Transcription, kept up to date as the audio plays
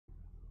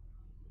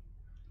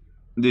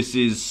This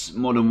is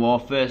Modern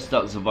Warfare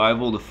Stack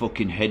Survival, the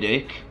fucking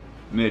headache,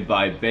 made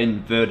by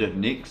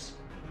ben-verder-Niks.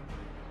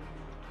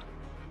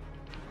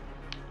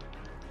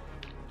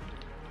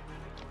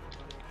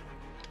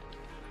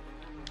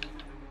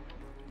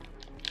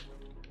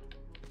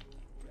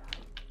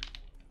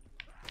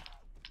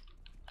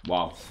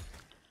 Wow.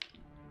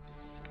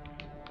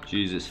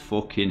 Jesus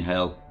fucking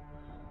hell.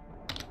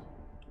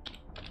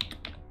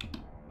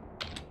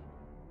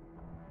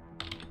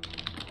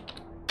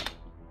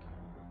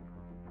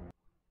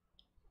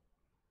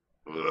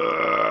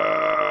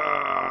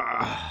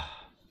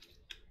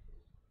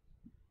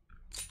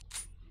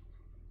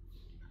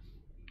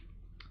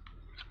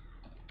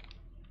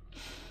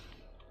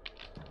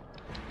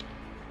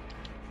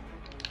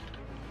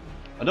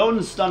 I don't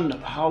understand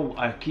how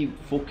I keep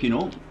fucking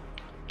up.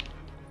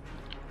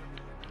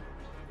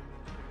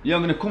 Yeah,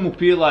 I'm gonna come up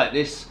here like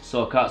this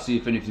so I can't see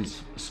if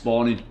anything's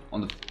spawning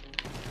on the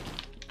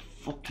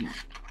fucking...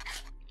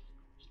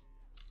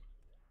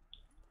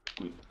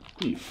 Come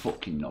you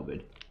fucking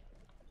knobhead.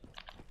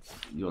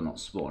 You're not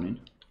spawning.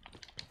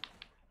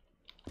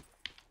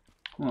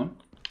 Come on.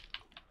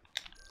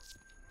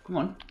 Come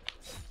on.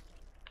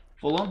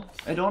 Full on.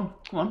 Head on.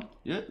 Come on.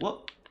 Yeah,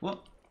 what? What?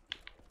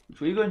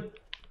 Which way are you going?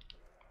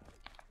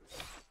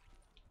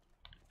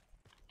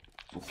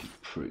 Fucking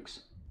pricks.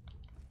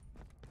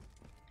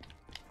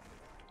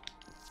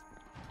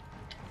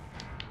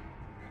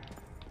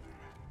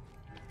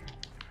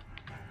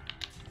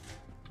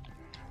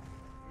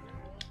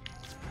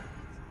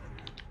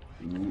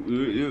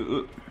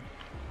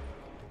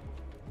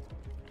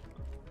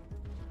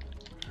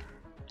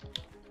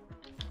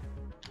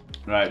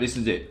 Right, this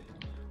is it.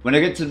 When I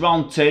get to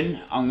round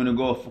 10, I'm gonna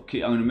go fuck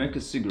it. I'm gonna make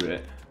a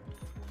cigarette,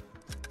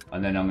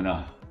 and then I'm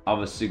gonna have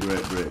a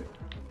cigarette break.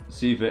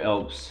 See if it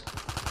helps.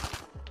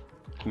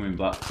 Coming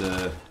back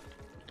to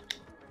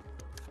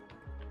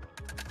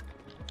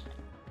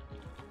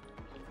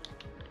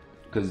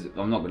because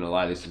I'm not gonna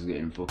lie, this is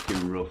getting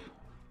fucking rough.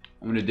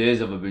 How many days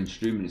have I been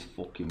streaming this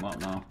fucking map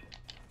now?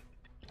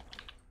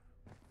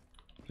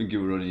 I think it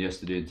was running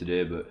yesterday and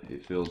today, but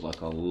it feels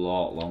like a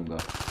lot longer.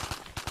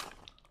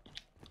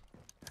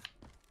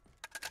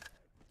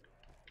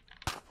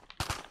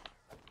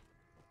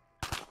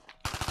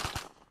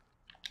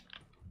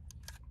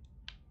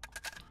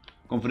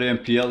 Going for the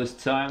MPL this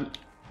time.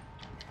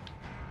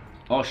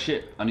 Oh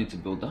shit, I need to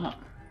build that.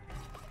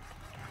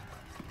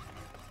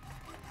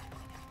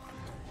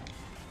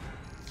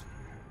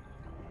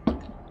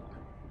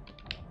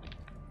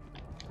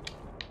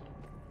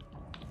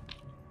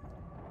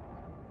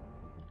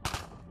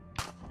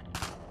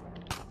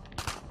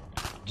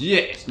 Yeah,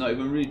 it's not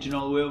even reaching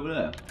all the way over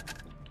there.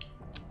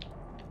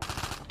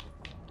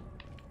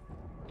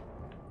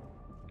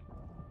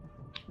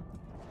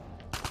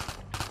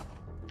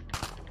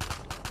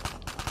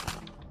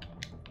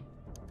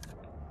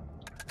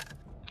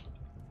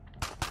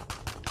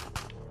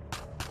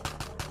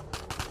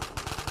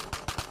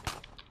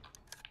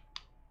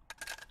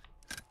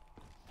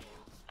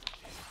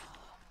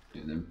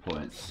 Get them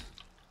points.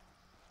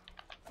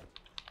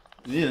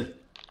 Yeah.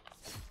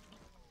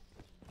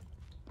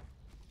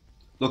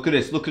 Look at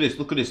this, look at this,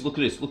 look at this, look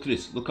at this, look at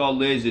this. Look how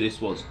lazy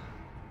this was.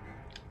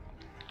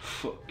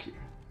 Fuck it.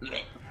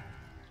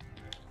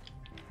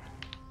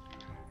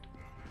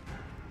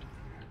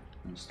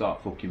 I'm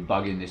start fucking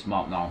bagging this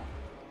map now.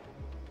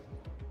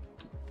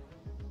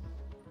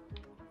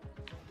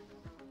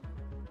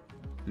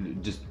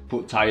 Just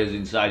put tires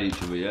inside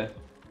each other, yeah?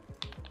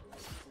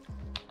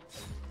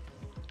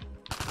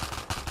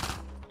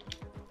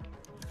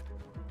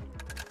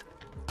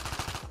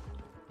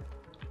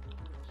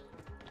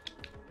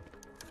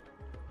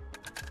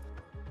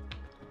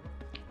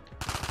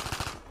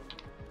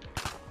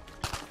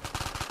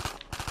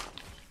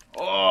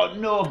 Oh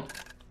no!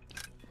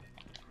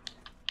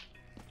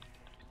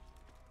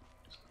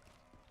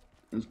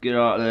 Let's get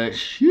out of there.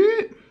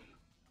 Shit!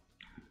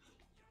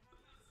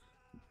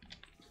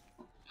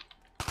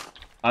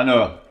 I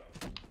know.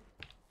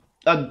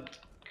 I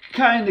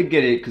kind of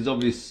get it because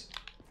obviously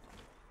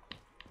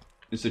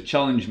it's a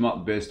challenge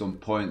map based on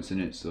points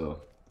in it,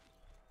 so.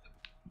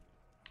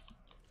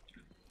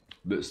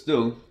 But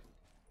still.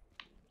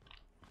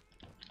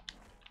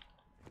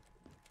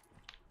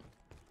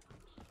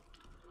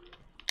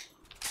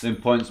 Them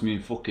points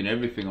mean fucking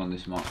everything on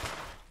this map.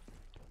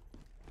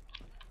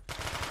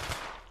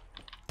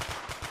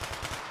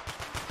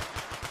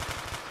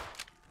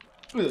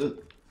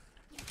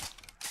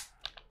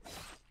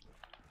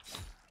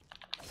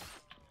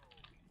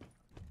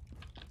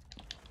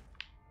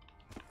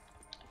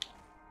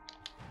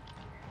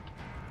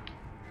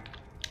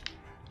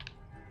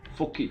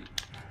 Fuck it.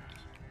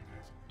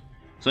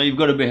 So you've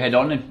got to be head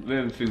on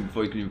everything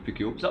before you can even pick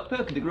it up. Is that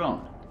Perk in the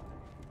ground?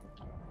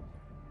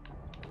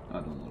 I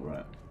don't know,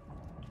 right.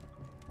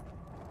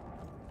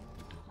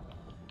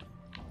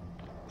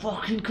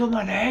 Fucking come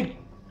on, Ed!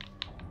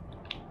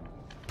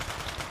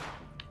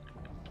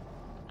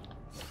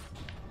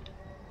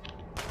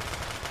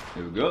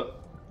 There we go.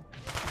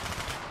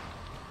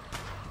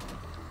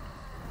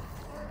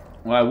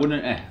 Why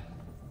wouldn't it?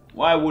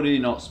 Why would he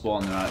not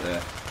spawn right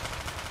there?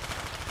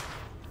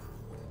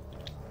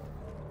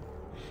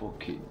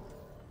 Fucking.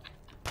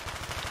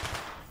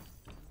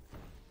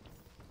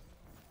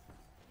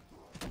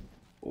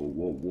 Oh,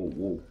 whoa, whoa,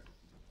 whoa.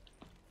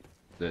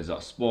 There's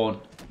that spawn.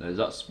 There's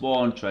that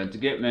spawn trying to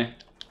get me.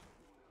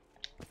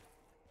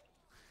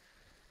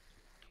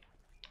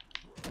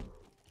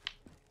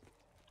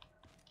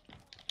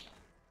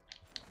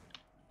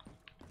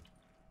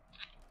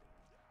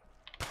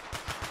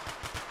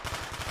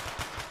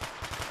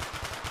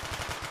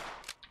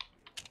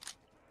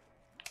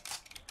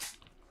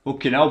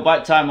 Fucking hell, by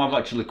the time I've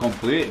actually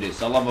completed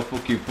this, I'll have a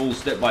fucking full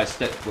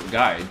step-by-step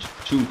guide,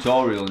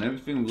 tutorial and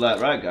everything like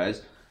that. Right,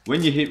 guys?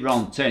 When you hit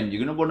round 10, you're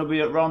going to want to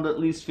be around at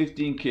least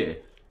 15k.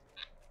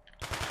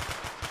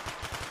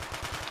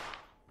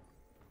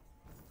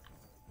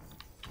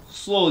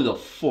 Slow the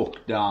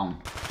fuck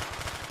down.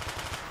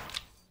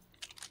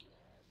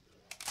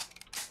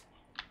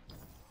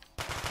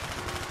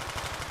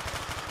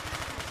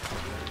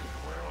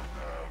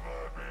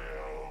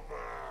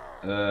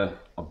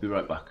 I'll be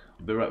right back.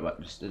 I'll be right back,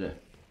 just stay there.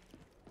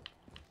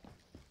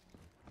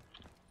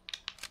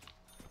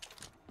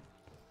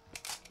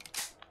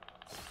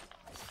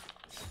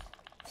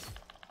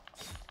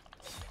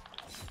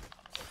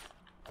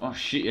 Oh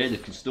shit, yeah, they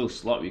can still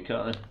slap you,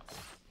 can't they?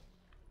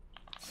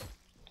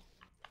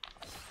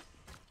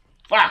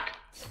 Fuck!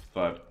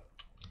 5.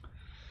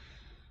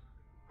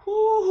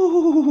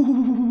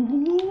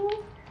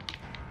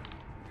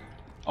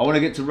 I want to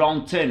get to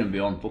round 10 and be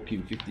on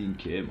fucking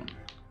 15k, man.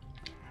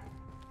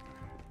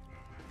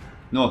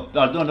 No,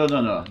 no, I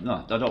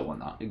don't want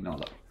that. Ignore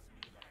that.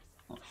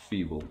 That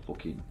feeble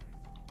fucking.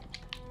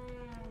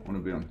 I want to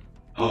be on.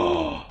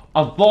 Oh,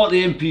 I've bought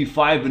the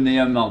MP5 and the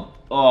ML.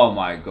 Oh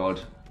my god.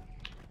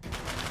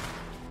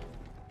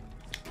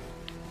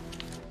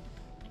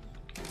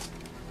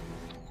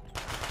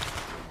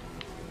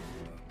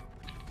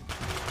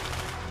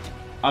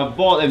 I've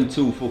bought them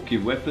 2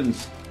 fucking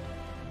weapons.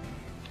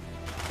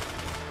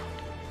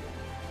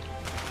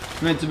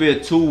 It's meant to be a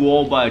 2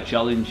 wall by a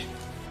challenge.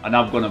 And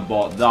I've gone and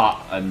bought that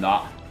and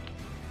that.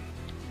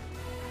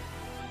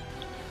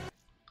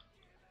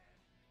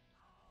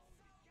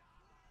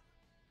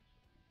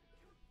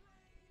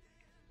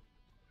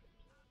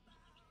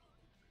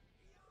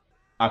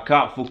 I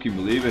can't fucking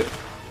believe it.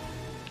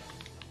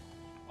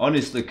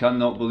 Honestly,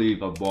 cannot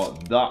believe I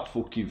bought that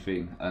fucking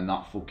thing and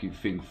that fucking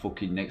thing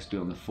fucking next to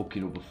it on the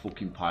fucking other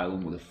fucking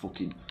pylon with a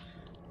fucking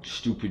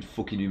stupid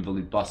fucking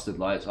invalid bastard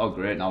lights. Oh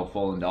great, now I've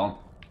fallen down.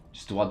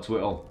 Just to add to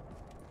it all.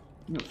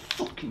 I'm gonna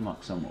fucking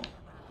max ammo.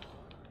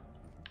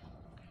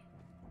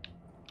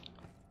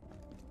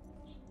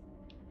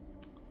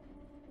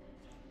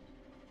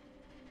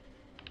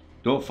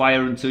 Don't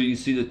fire until you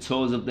see the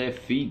toes of their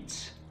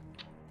feet.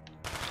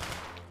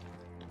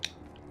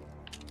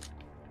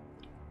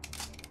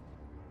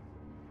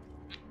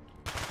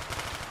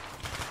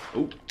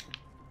 Oh.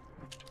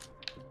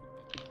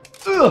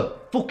 Ugh!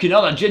 Fucking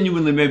hell, that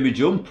genuinely made me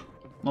jump.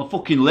 My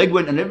fucking leg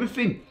went and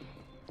everything.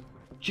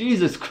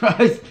 Jesus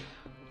Christ.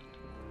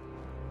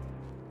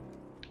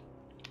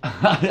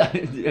 I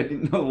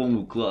didn't know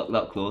one would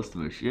that close to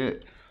me,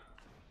 shit.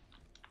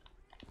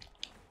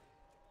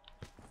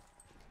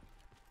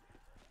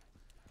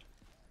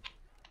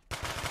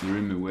 You're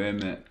in my way,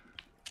 mate.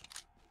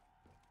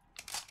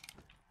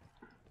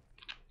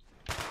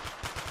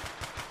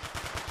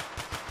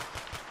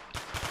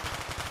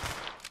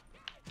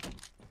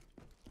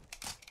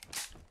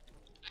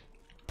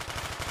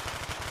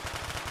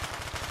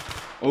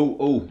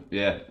 Oh,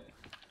 yeah.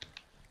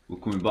 We're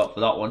coming back for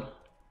that one.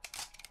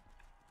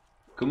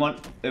 Come on,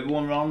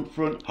 everyone round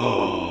front.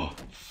 Oh,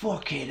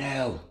 fucking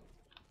hell.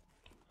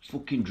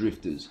 Fucking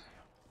drifters.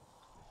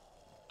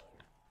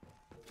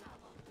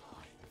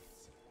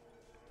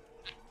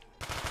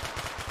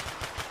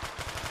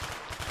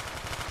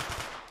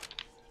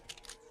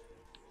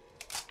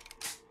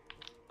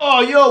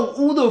 Oh, yo,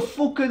 who the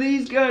fuck are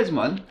these guys,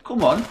 man?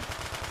 Come on.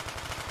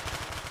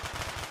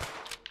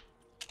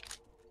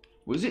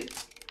 Was it?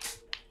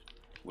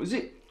 Was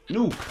it?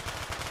 Nuke.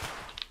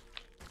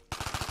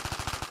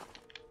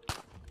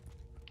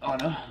 Oh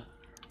no.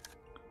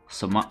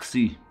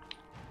 Samaxi.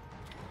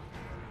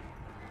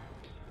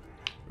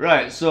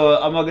 Right,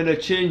 so am I going to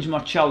change my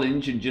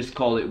challenge and just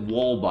call it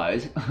wall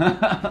buys?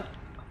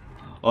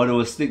 Or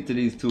do I stick to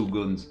these 2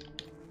 guns?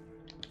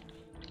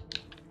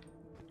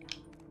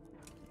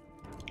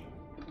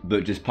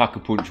 But just pack a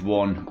punch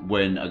 1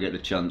 when I get the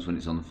chance when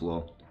it's on the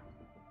floor.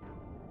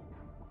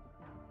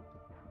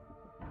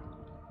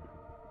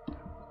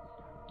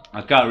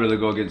 I can't really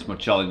go against my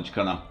challenge,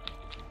 can I?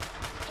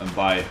 And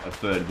buy a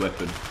 3rd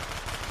weapon.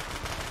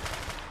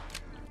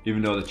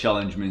 Even though the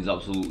challenge means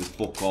absolutely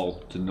fuck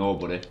all to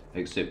nobody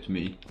except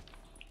me.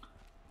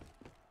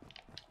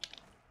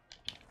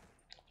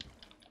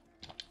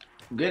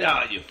 Get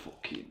out of your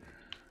fucking...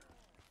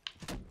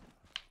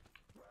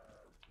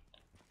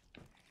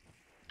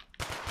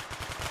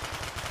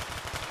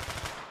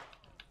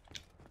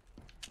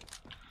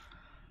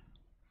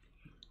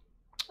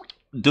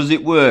 Does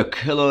it work?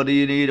 Hello, do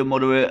you need a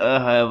moderator?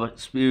 I have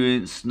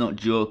experience, not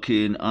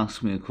joking.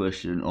 Ask me a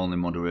question, only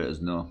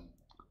moderators know.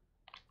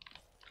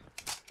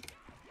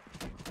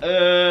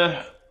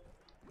 Let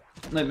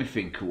me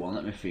think of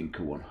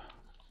one,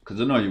 Because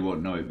I know you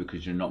won't know it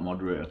because you're not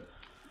moderator.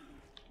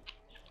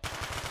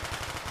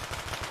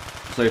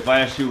 So if I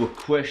ask you a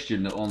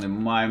question that only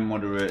my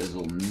moderators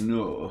will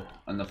know,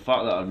 and the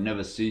fact that I've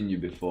never seen you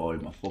before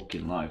in my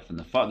fucking life, and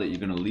the fact that you're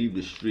going to leave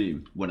the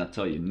stream when I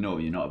tell you no,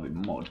 you're not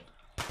having mod,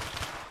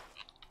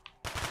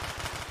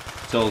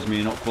 tells me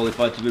you're not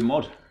qualified to be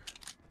mod.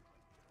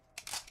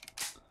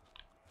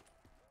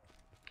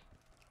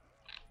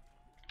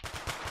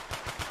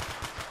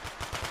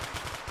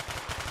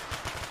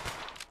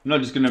 I'm not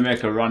just going to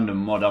make a random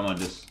mod, am I?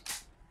 Just...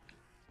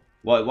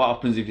 What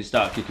happens if you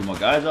start kicking my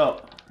guys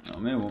out? You know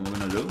what I mean? What am I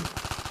going to do?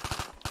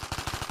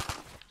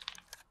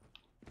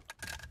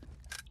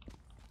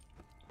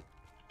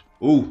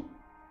 Ooh.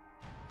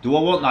 Do I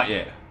want that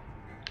yet?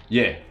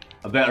 Yeah.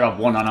 I better have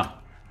one, Anna.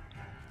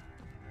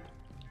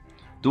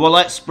 Do I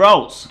like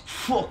sprouts?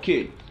 Fuck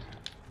it.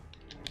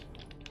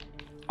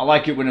 I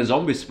like it when a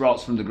zombie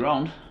sprouts from the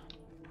ground.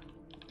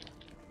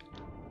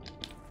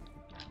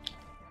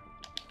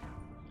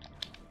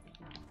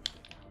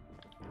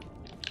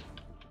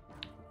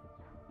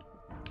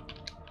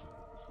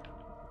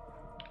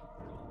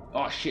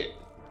 Oh shit.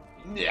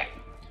 Yeah.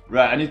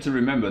 Right, I need to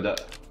remember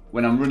that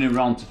when I'm running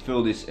around to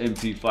fill this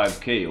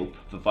MP5K up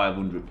for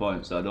 500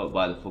 points, I don't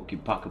buy the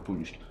fucking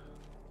pack-a-punched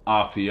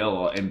RPL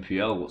or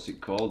MPL, what's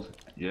it called?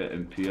 Yeah,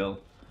 MPL.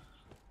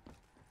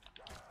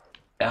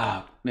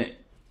 Ah, mate.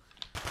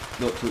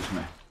 Don't touch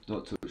me.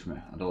 Don't touch me.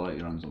 I don't like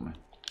your hands on me.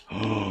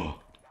 Oh.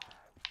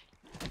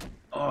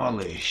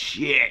 Holy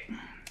shit.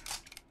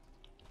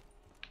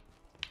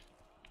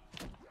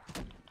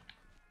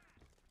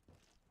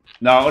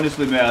 No,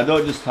 honestly, mate, I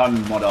don't just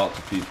hand mod out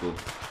to people.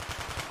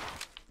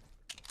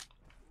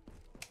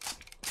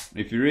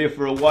 If you're here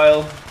for a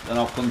while, then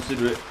I'll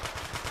consider it.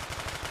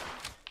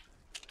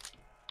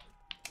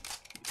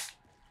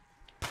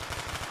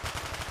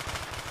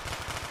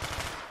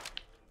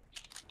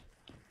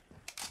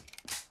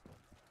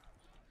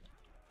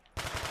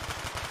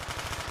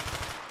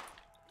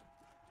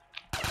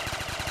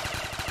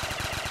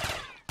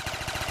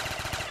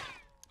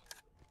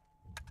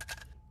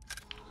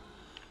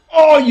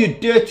 Oh, you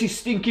dirty,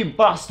 stinking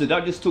bastard.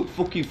 That just took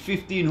fucking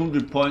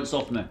 1,500 points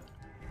off me.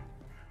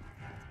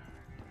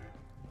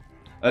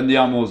 And the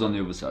ammo's on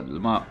the other side of the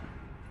map.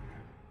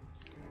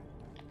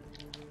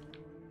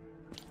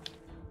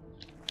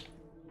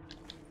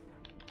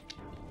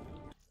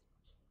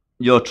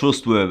 You're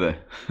trustworthy.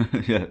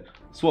 Yeah.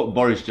 That's what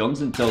Boris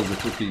Johnson tells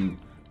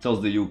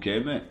the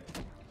UK, mate.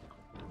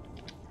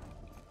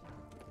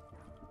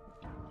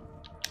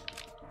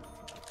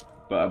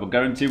 But I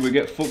guarantee we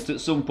get fucked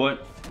at some point.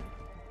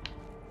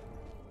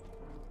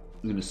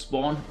 I'm gonna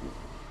spawn.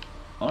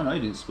 Oh no,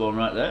 you didn't spawn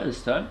right there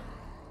this time.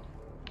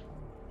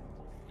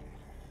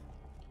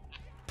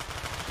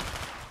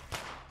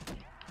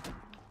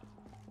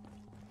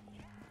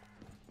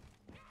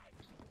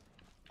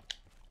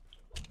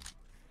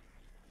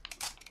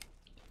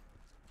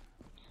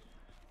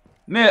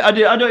 Mate, I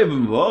don't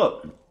even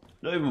vote.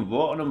 I don't even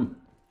vote on them.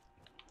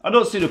 I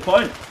don't see the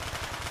point.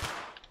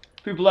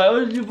 People are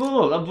like, oh, did you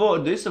vote? I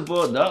voted this, I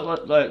voted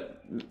that. Like,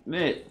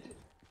 mate,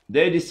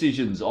 their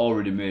decision's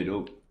already made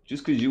up.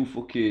 Just because you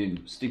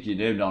fucking stick your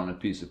name down on a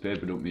piece of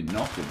paper don't mean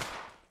nothing.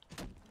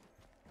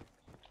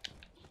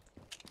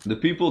 The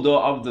people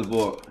don't have the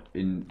vote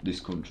in this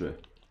country.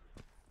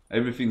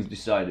 Everything's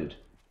decided.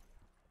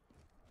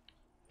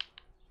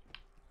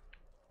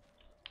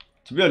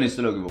 To be honest,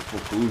 I don't give a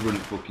fuck who's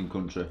running the fucking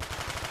country.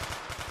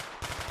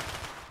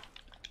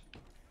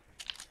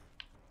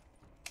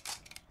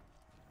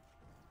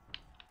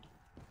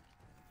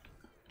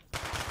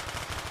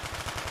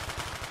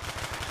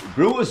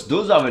 Brutus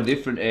does have a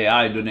different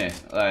AI, doesn't he?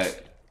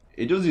 Like,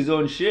 he does his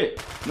own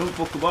shit. He don't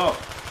fuck about.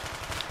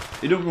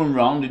 He don't run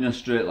round in a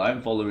straight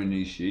line following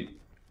these sheep.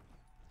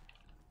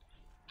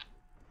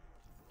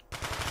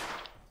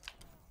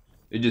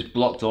 He just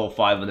blocked all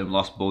 5 of them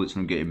last bullets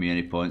from getting me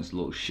any points,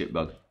 little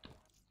shitbag.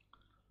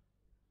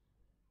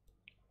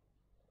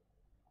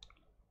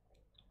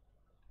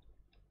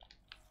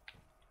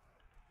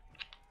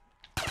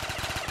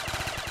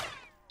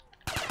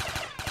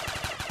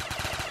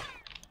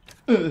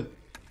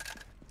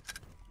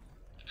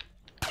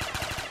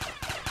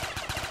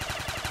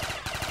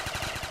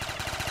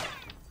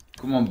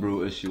 Come on,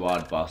 Brutus, you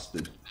hard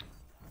bastard.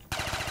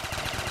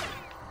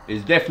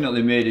 He's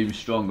definitely made him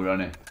stronger,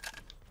 hasn't he?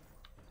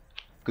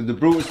 Because the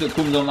Brutus that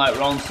comes on like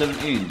round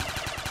 17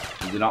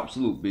 is an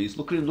absolute beast.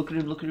 Look at him, look at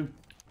him, look at him.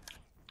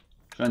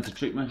 Trying to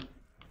trick me.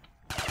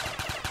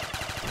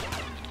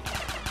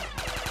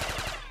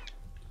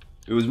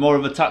 It was more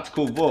of a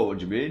tactical vote, what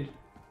do you mean?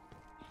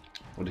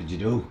 What did you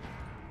do?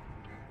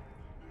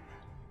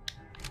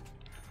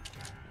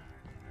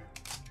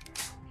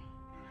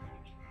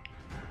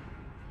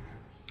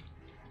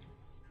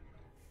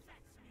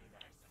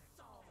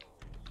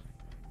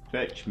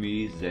 Fetch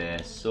me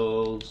their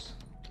souls.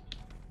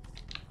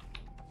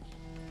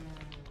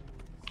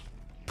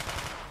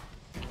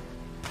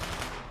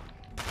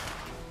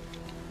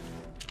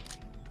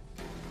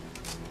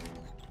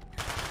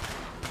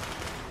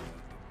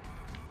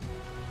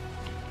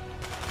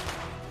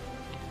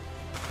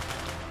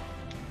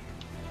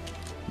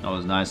 That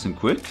was nice and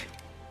quick.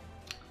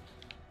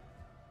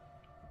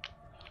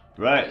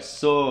 Right,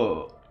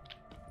 so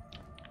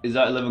is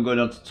that 11 going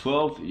down to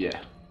 12? Yeah.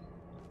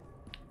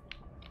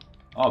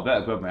 Oh, I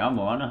better grab my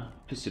ammo, aren't I?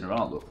 Pissing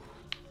around, look.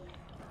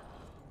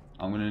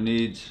 I'm gonna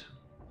need...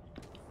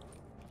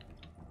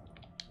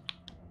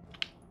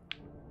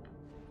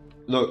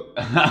 Look,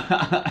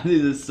 this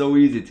is so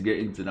easy to get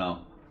into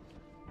now.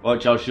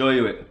 Watch, I'll show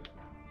you it.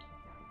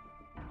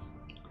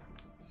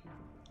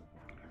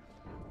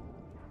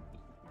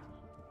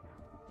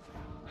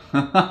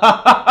 How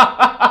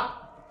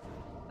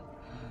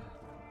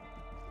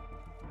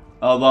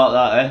about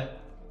that, eh?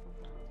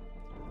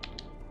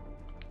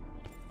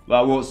 But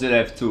I won't say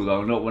F2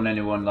 though, not when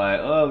anyone like,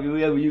 oh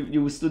yeah,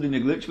 you were studying a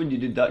glitch when you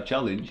did that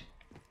challenge.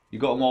 You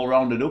got them all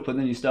rounded up and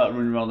then you start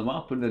running around the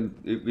map and then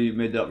it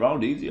made that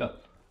round easier.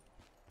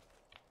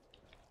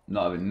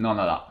 Not having none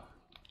of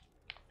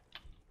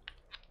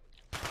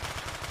that.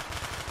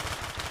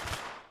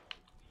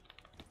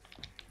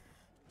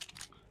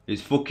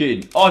 It's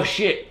fucking, oh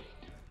shit.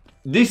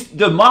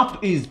 The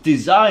map is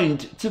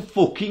designed to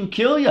fucking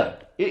kill you.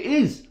 It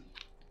is.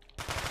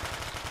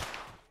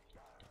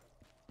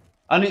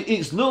 And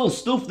it's little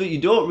stuff that you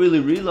don't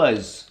really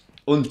realise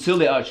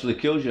until it actually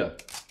kills you.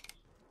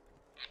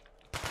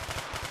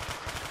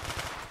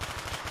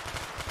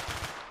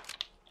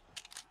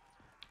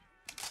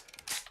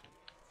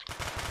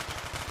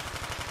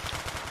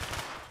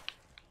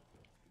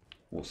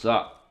 What's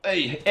that?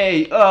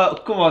 Hey,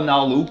 come on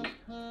now, Luke.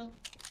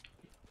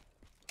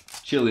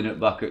 Chilling it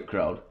back at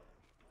crowd.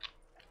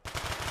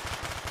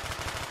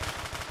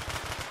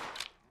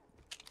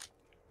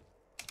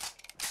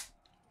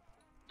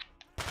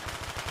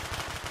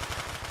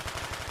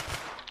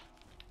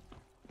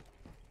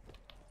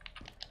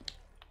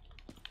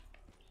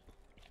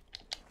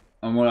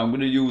 And I'm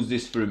going to use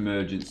this for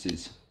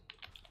emergencies.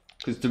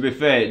 Because to be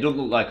fair, it doesn't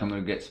look like I'm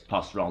going to get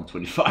past round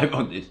 25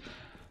 on this.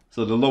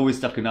 So the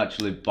lowest I can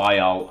actually buy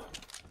out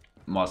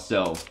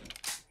myself,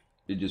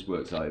 it just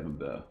works out even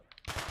better.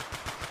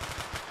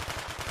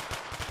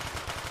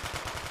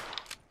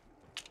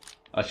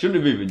 I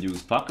shouldn't have even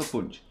used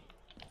Pack-a-Punch.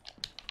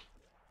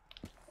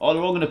 Oh,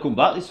 they're all going to come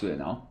back this way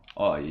now.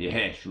 Oh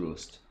yes,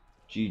 Rust.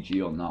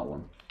 GG on that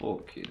one.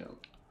 Fucking hell.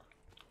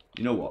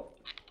 You know what?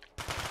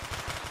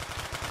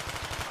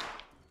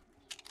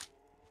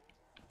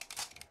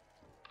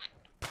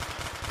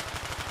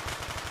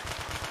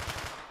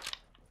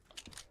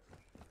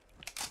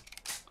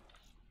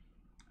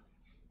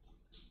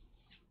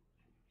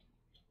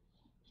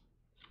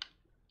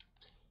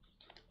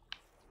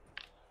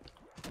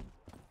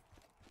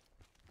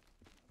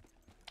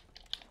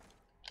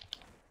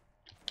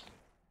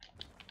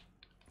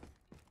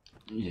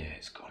 Yeah,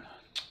 it's gone.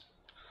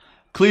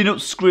 Clean up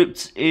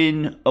scripts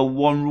in a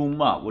one-room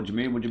map. What do you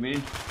mean? What do you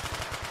mean?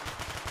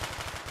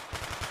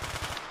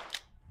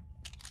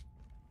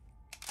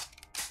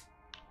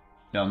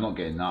 Yeah, I'm not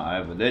getting that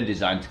either. They're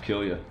designed to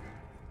kill you.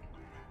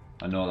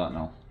 I know that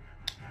now.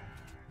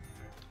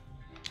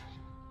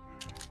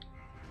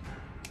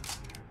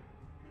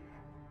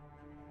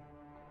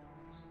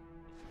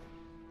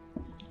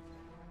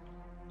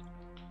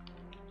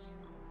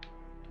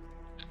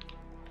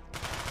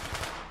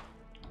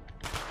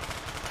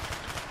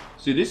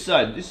 See, this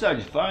side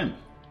is fine.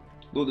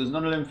 Look, there's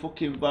none of them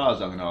fucking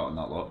bars hanging out on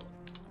that lot.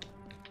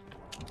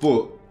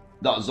 But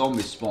that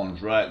zombie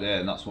spawn's right there,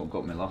 and that's what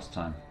got me last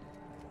time.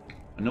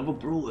 Another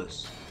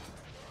Brutus.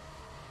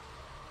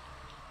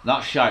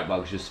 That shite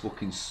bag's just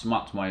fucking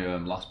smacked my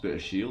last bit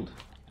of shield.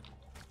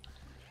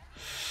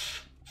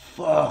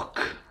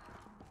 Fuck.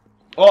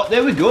 Oh,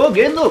 there we go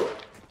again, look.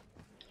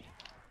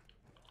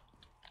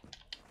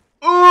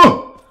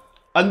 Oh!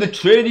 And the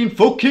training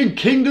fucking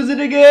king does it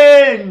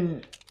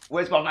again.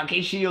 Where's my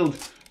fucking shield?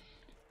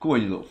 Go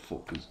on, you little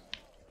fuckers.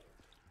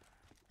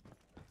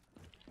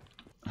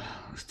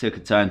 Let's take a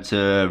time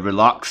to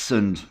relax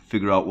and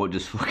figure out what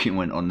just fucking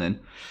went on then.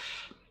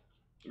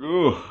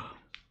 Ugh.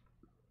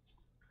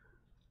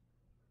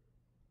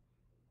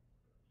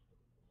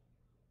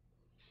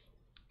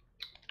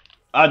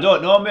 I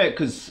don't know, mate,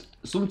 because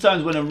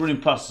sometimes when I'm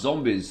running past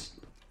zombies,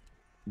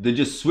 they're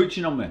just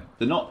switching on me.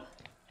 They're not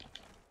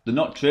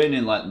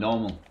training like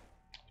normal.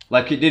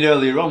 Like it did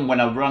earlier on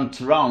when I ran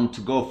around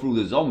to go through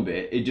the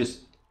zombie, it just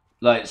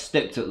like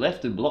stepped at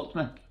left and blocked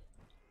me.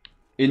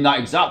 In that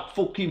exact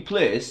fucking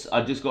place,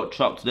 I just got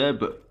trapped there,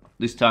 but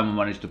this time I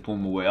managed to pull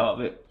my way out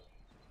of it.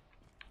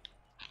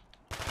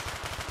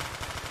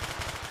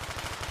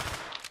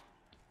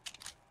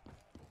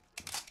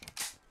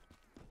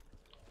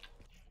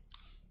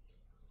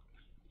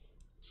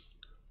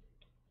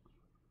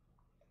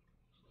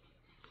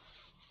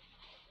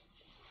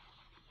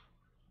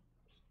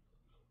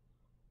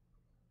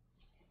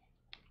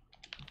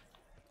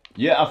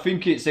 Yeah, I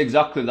think it's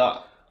exactly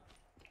that.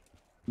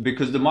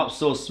 Because the map's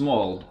so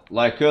small,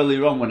 like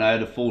earlier on when I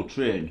had a full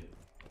train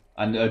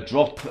and a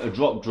drop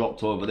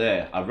dropped over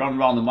there, I ran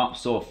around the map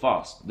so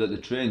fast that the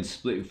train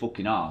split in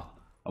fucking half,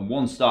 and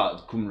one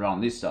started coming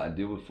around this side,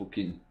 the other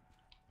fucking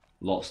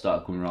lot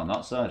started coming around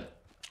that side.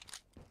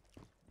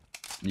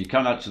 You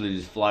can actually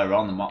just fly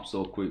around the map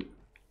so quick.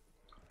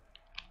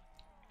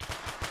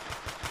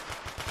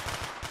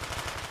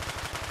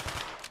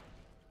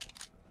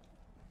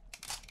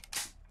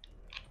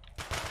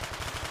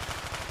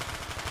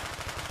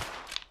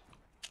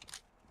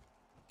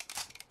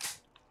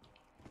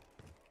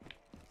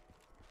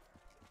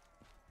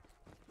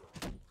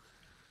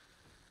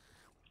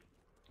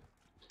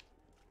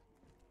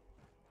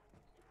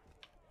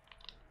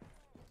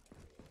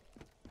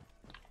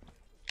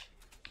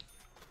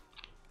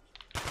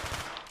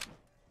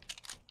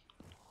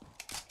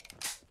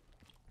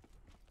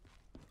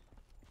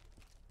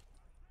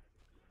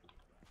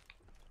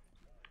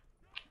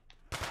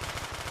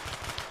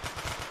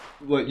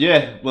 Well,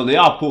 yeah, well they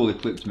are poorly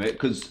clipped, mate,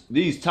 because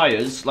these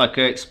tyres, like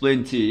I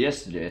explained to you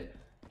yesterday,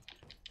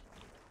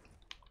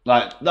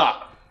 like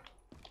that,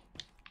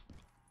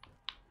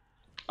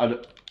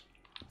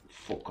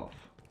 fuck off.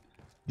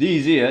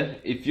 These here,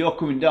 if you're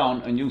coming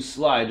down and you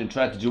slide and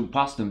try to jump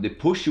past them, they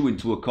push you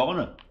into a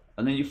corner,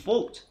 and then you're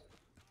fucked.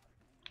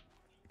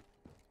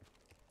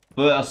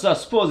 But I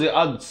suppose it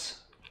adds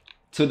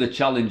to the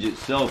challenge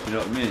itself, you know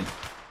what I mean?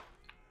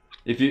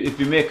 If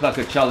you make like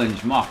a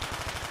challenge map,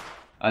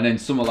 and then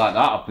something like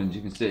that happens,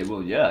 you can say,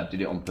 well, yeah, I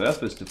did it on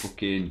purpose to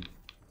fucking...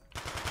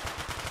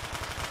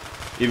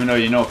 Even though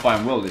you know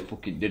fine well they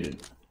fucking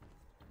didn't.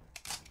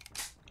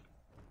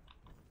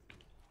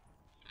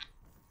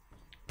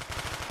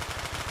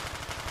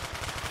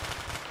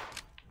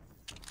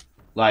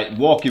 Like,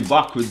 walking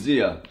backwards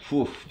here,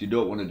 poof, you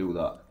don't want to do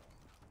that.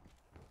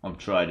 I've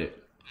tried it.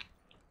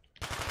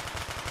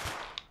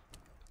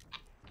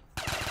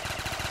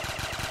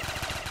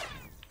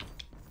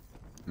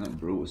 That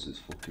Brutus is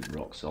fucking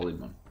rock solid,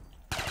 man.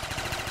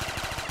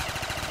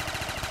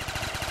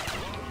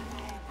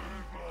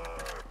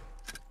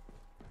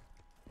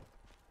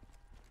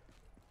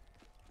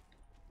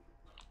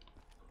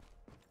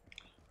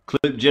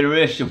 Clip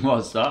generation,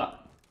 what's that?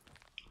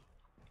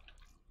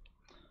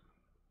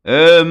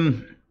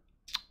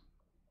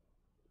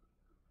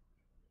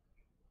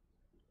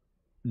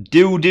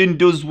 Dude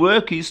does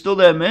work, are you still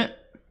there, mate?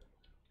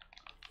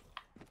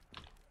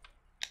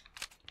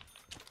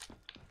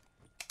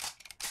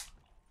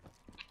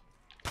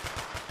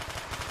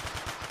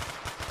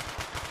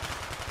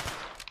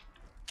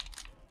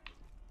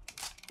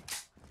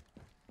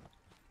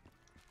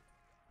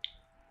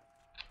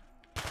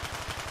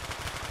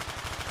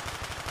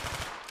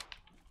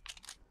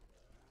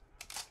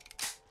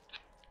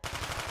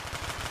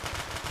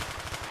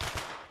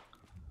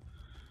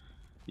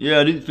 Yeah,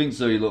 I didn't think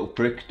so, you little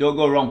prick. Don't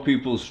go around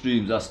people's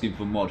streams asking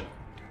for mod.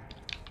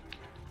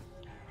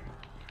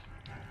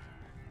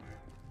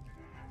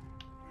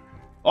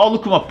 Oh,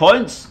 look at my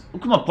points.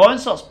 Look at my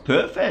points, that's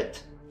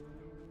perfect.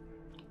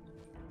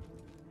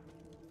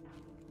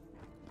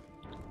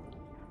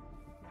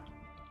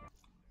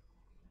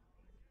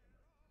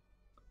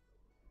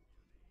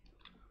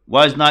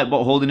 Why is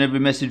Nightbot holding every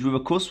message with a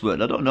cuss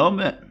word? I don't know,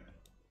 mate.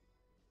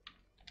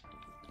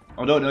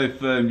 I don't know if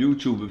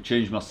YouTube have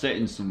changed my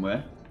settings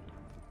somewhere.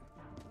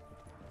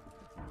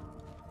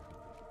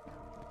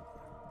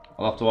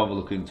 I'll have to have a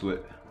look into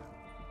it.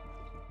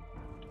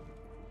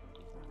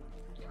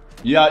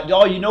 Yeah,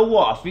 oh, you know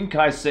what? I think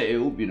I set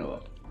it up, you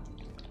know.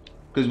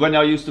 Because when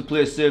I used to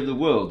play Save the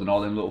World and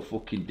all them little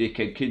fucking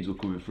dickhead kids were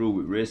coming through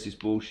with racist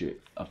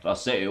bullshit, I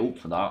set it up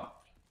for that.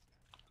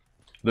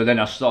 But then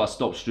I sort of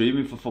stopped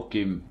streaming for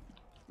fucking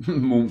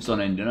months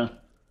on end, didn't I?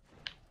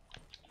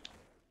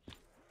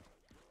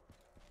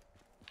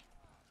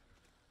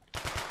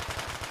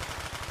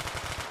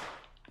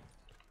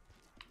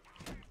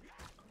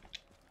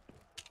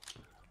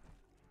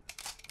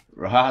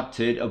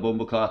 Ratted a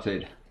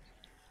bumbleclatted.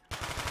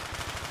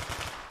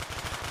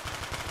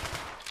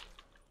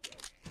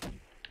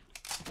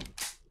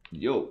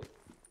 Yo.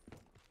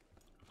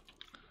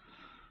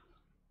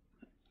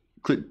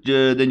 Clip,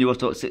 then you have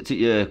to set it,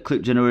 yeah.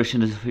 Clip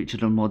generation is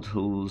featured on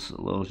models,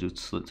 allows you to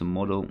select a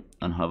model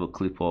and have a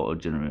clip auto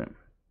generate.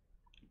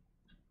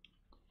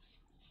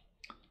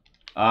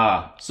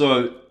 Ah,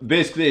 so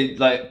basically,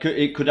 like,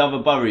 it could have a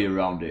barrier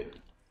around it.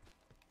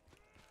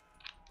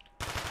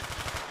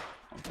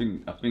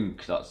 I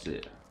think that's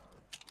it.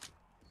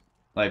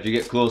 Like, if you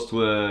get close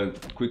to a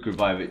quick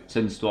revive, it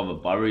tends to have a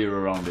barrier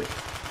around it.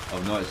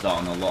 I've noticed that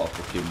on a lot of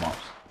fucking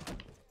maps.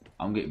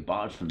 I'm getting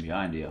barred from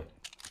behind here.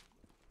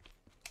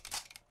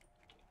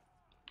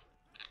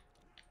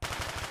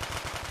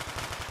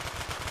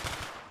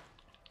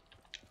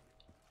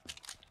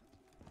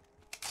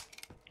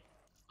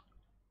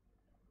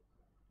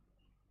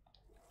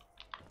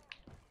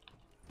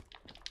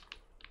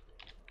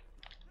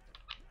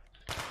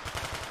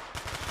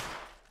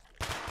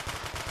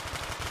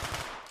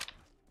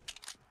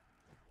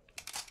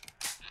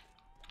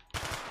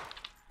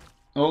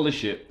 Holy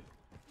shit.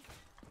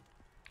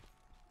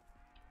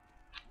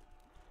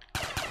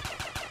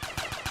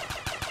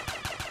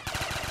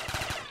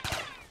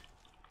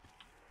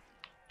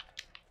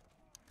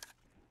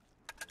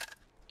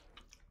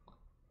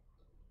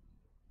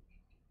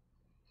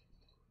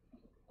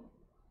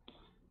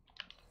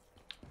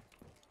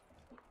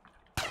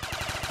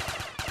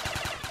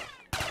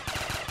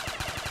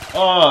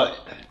 Oh,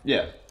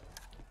 yeah.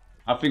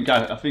 I think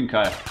I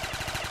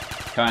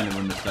kind of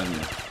understand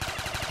you.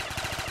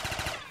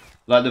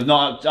 Like they've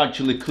not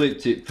actually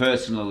clipped it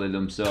personally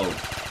themselves.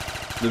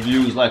 They've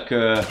used like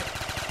a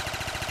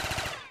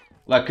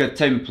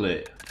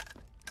template.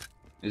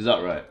 Is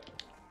that right?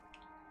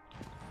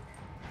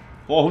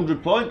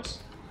 400 points?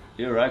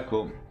 Here I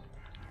come.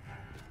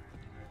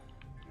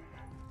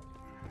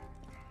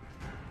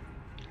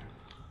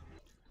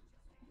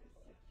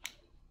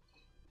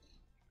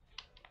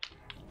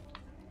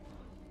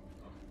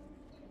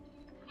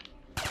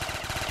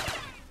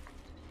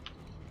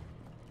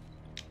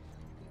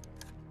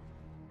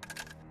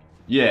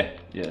 Yeah,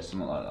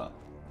 something like that.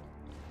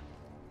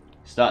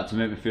 Starting to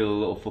make me feel a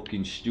little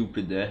fucking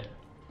stupid there.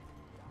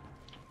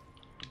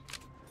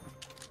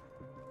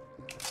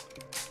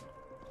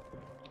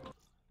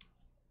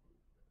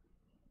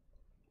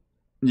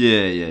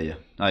 Yeah.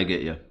 I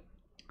get you.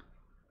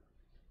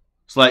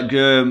 It's like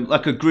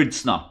a grid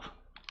snap.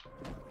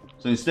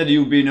 So instead of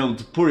you being able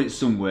to put it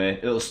somewhere,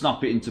 it'll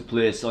snap it into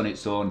place on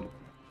its own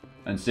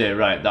and say,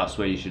 right, that's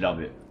where you should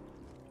have it.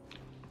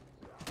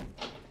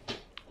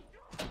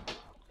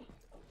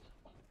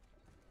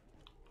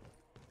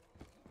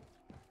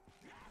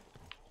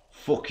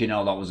 Fucking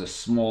hell, that was a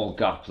small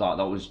gap. That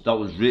was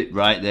it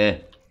right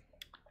there.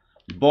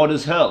 Bored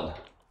as hell.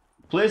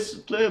 Play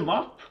a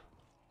map.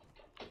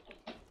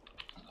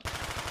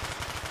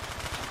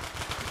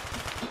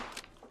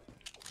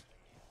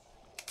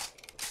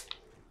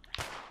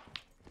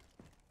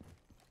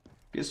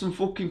 Get some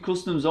fucking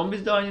custom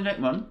zombies down your neck,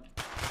 man.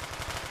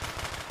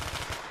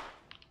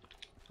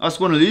 Ask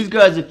one of these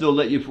guys if they'll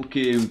let you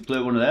fucking play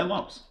one of their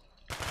maps.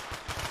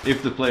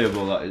 If they're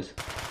playable, that is.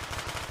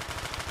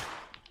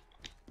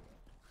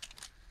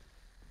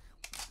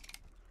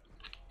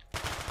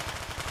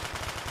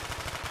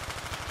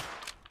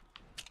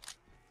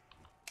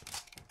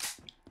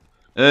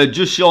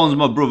 Just Sean's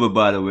my brother,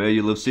 by the way.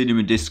 You'll have seen him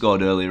in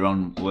Discord earlier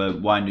on. We're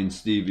winding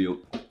Stevie up.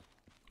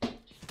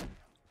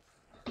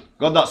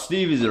 God, that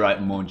Stevie's the right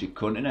emoji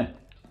cunt, innit?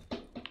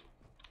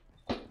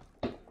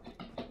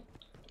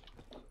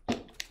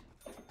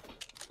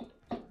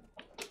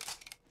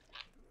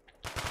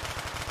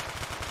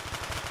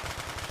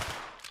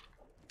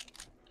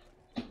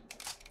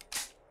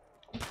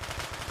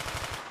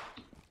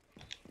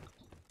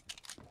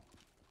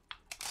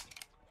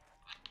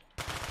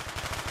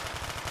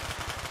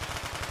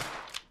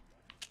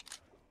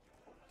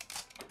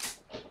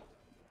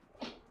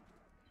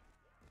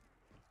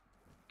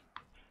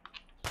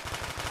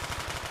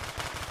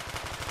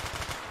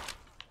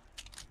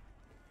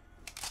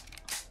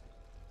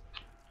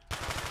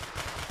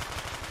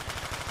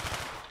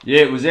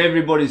 Yeah, it was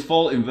everybody's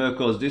fault in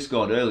Verko's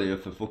Discord earlier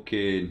for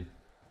fucking...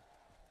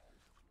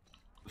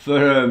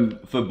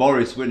 For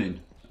Boris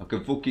winning. I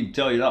can fucking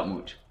tell you that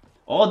much.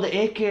 Oh, the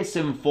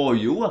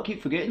AK-74U, I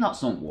keep forgetting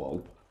that's not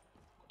WoW.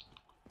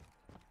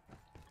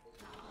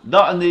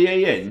 That and the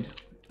AN,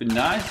 been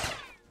nice.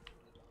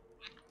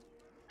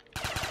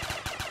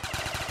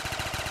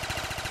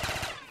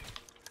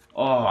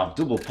 Oh, I've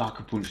double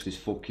packer punched this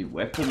fucking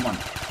weapon, man.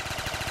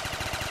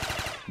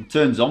 And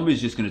turn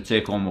zombie's just gonna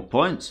take all my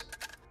points.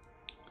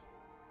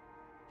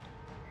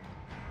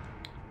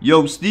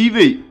 Yo,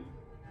 Stevie!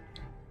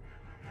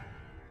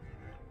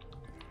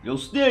 Yo,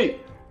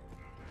 Stevie!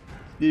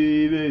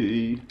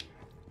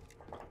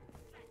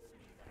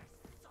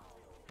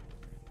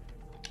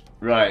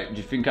 Right, do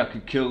you think I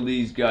could kill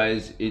these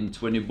guys in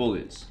 20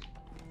 bullets?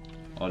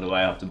 Or do I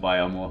have to buy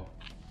ammo?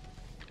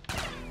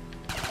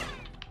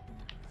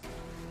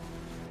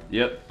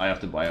 Yep, I have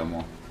to buy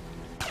ammo.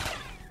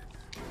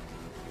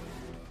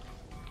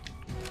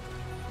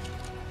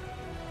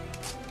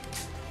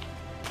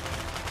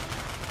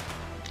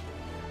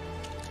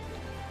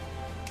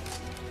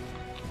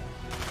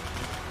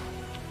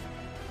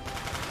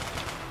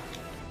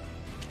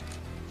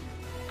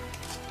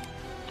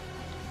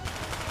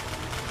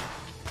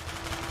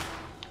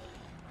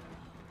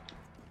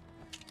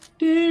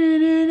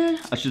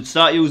 I should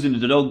start using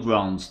the dog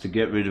rounds to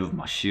get rid of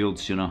my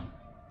shields, you know.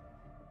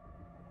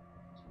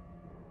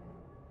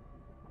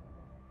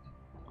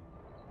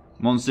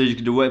 Monsters, you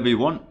can do whatever you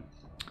want.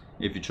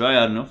 If you try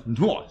hard enough.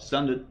 No,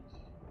 standard.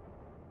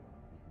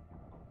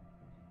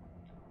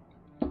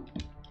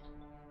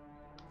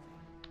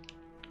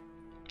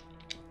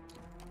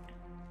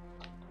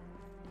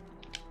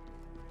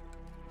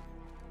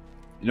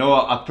 You know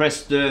what, I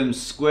pressed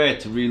square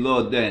to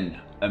reload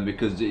then, and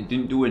because it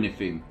didn't do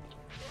anything,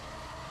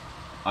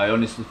 I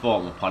honestly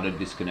thought my pad had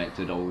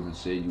disconnected. I was gonna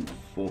say, you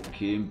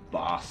fucking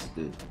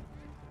bastard.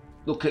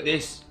 Look at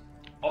this.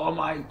 Oh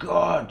my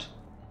god.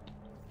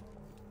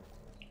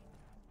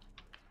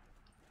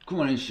 Come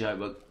on in,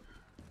 Shybug.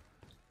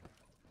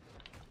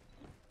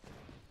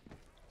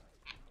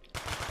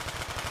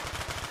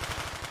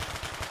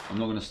 I'm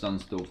not gonna stand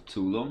still for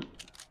too long.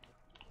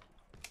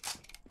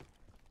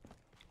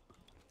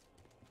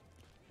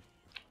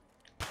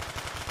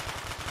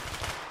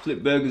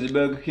 Flip burgers at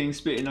Burger King,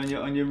 spitting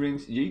on your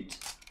rings, yeet.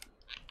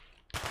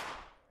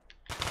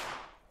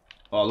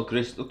 Oh, look at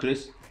this, look at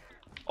this.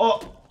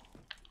 Oh!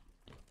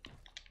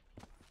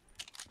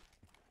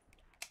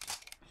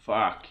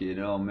 Fuck, you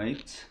know,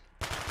 mate.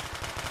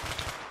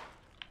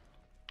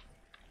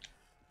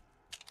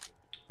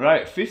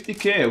 Right,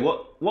 50k.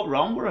 What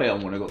round were I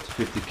on when I got to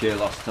 50k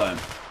last time?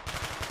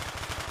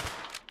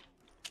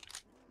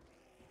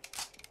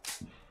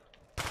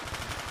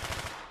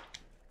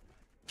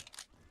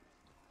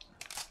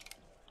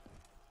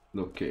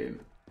 Look at him.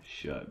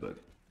 Shite bug.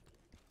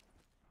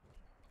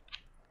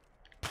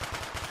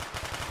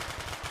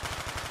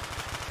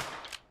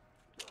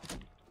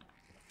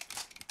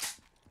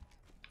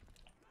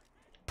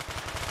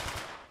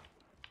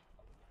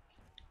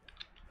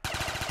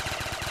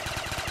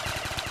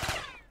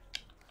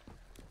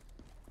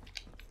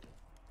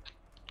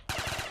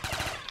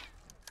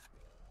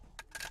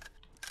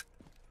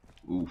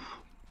 Oof.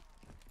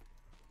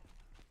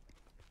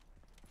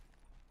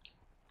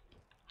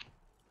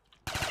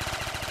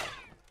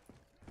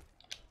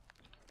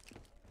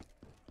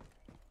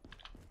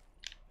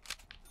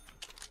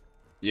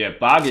 Yeah,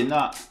 bargain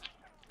that.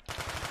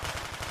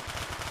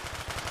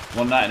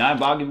 199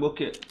 bargain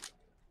bucket.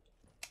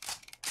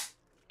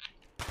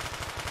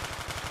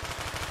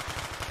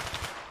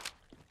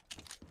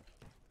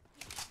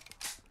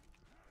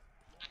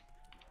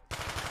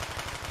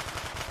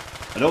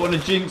 I don't want to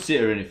jinx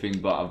it or anything,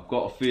 but I've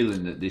got a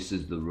feeling that this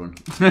is the run.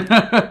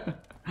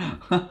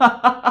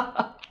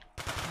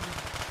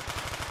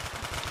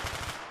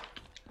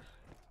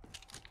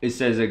 It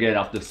says again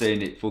after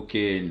saying it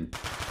fucking...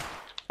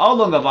 How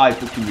long have I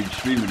fucking been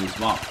streaming this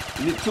map?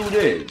 Is it 2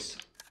 days?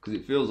 Because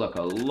it feels like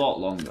a lot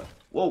longer.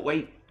 Whoa,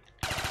 wait.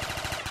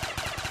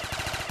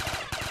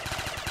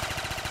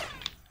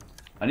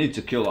 I need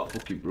to kill that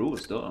fucking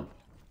Brutus, don't I?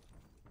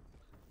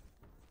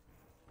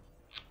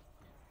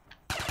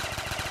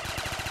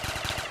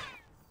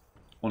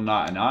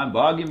 $199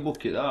 bargain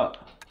bucket that.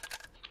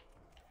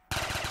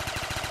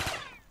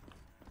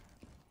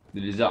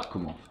 Did his that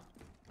come off?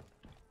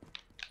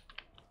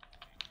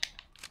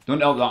 Don't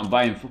help that I'm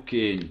buying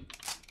fucking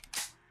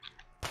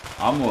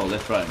ammo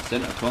left, right and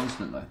centre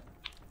constantly.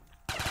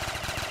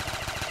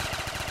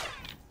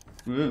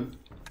 Yeah.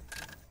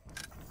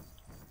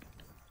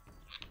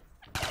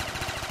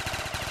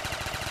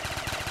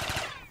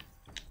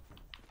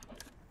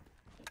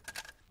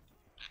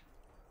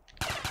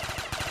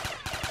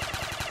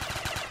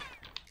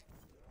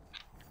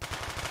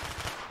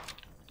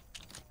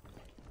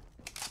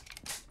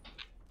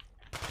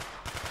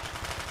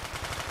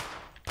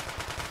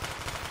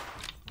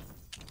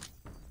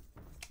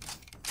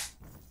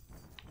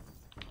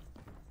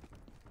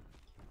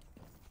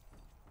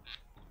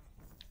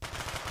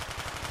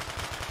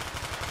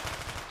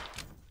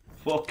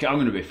 Fuck it, I'm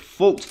gonna be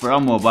fucked for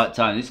ammo by the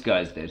time this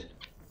guy's dead.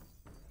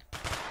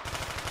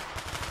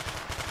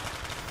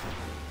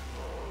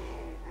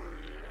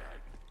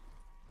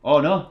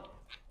 Oh no.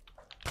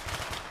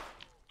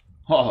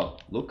 Oh,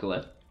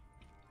 luckily.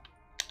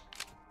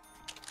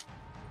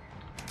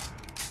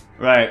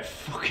 Right,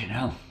 fucking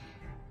hell.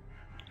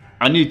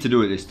 I need to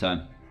do it this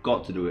time.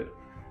 Got to do it.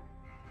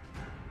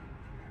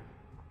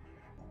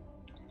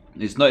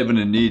 It's not even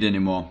a need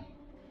anymore.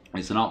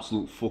 It's an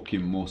absolute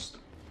fucking must.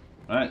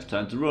 Alright, it's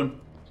time to run.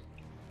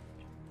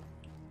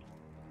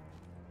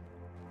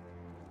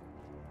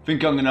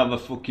 Think I'm gonna have a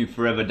fucking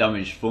forever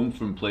damaged thumb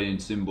from playing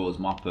Simbo's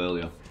map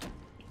earlier.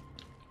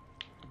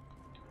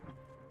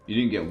 You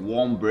didn't get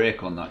one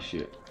break on that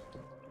shit.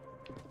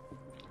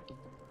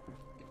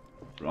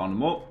 Round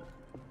them up.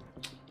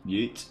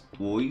 Yeet,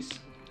 boys.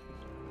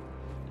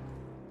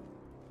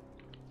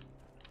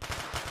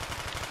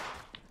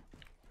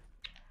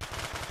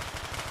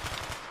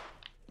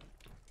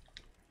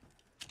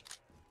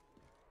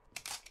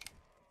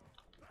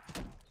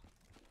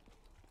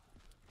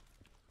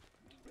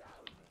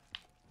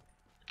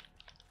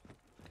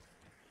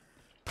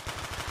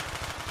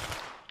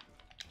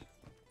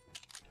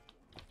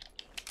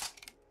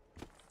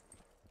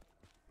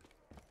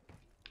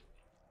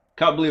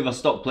 Can't believe I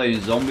stopped playing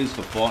zombies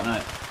for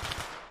Fortnite.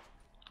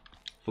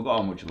 Forgot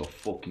how much of a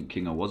fucking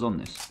king I was on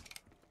this.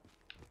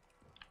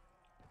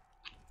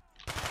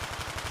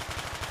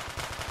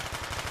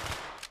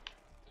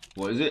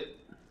 What is it?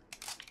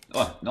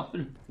 Oh,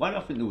 nothing. Why did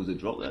I think there was a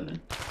drop there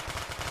then?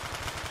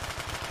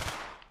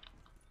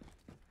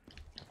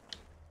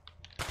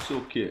 So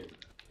cute.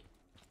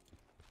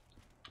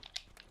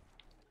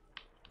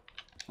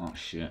 Oh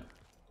shit.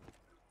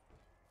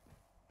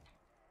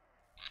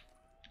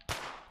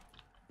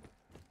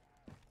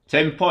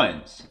 $10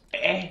 points.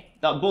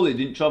 That bullet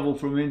didn't travel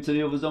from him to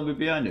the other zombie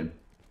behind him.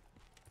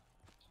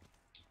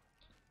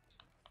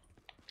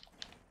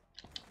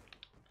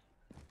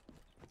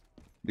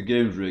 The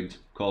game's rigged,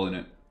 calling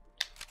it.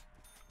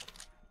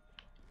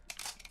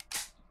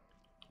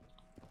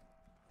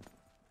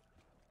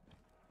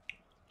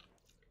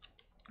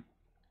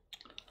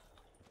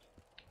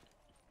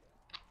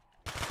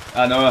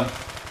 I know.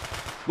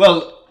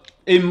 Well,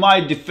 in my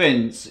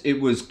defense, it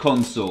was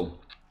console.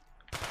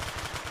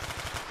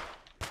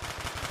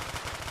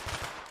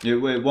 It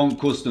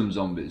wasn't custom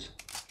zombies.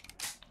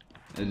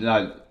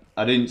 I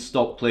didn't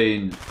stop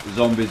playing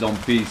zombies on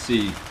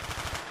PC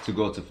to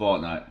go to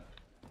Fortnite.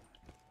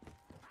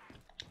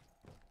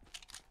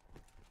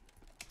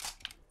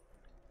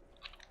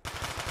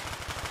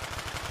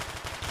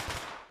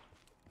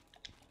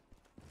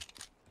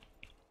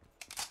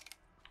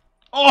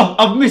 Oh,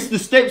 I've missed the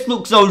steps,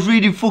 look, 'cause I was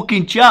reading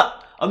fucking chat.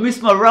 I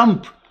missed my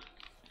ramp.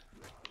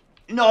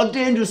 You know how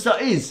dangerous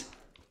that is?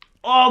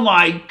 Oh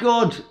my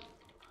god.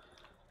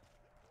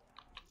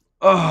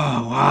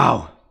 Oh,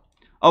 wow.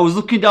 I was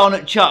looking down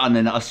at chat and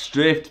then I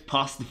strafed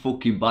past the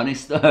fucking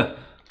banister.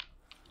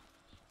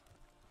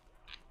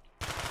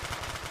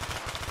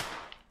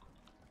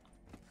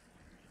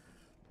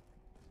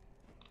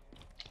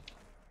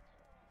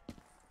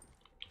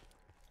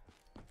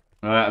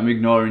 Alright, I'm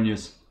ignoring you.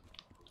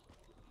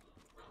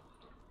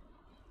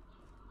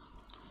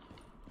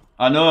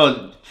 I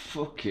know,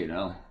 fucking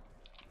hell.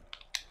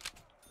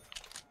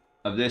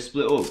 Have they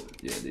split up?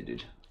 Yeah, they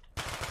did.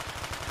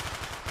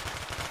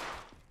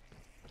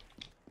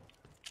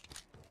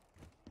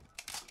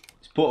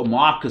 Let's put a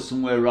marker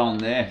somewhere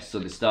around there so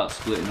they start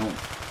splitting up.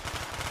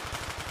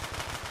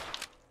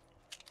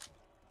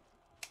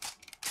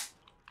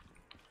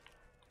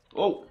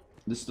 Oh,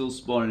 they're still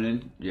spawning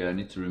in. Yeah, I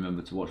need to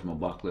remember to watch my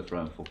back left,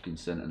 right, and fucking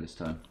centre this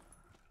time.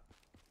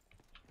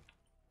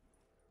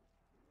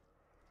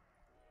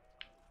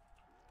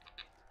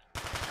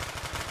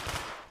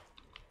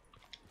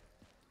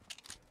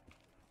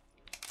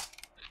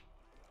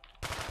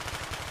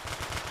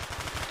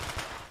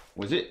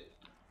 Was it?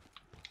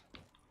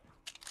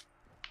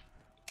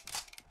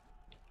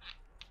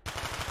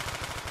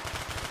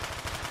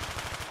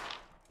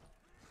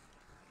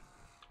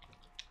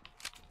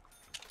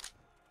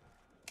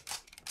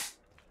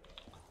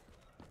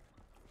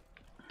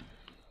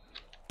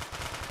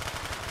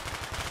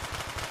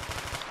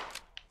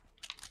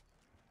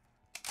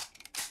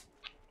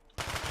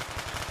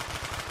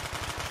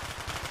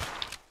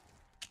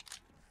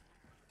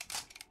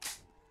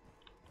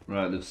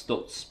 Right, they've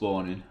stopped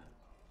spawning.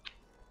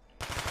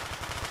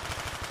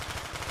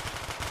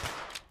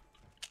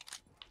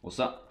 What's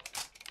that?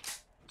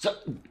 What's that?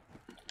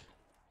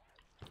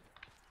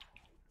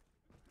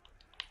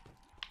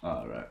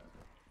 Alright.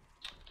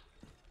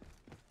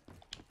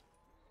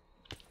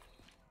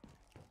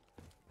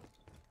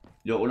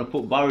 You don't want to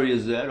put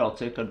barriers there, I'll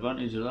take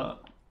advantage of that.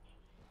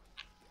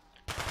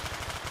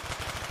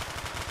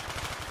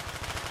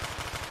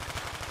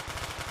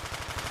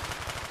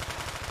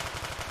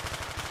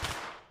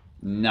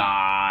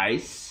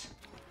 Nice.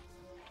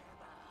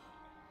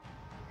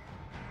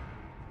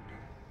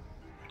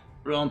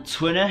 Round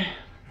 20.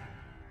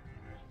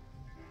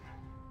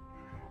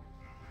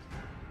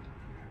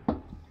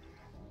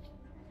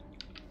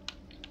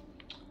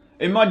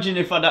 Imagine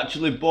if I'd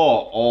actually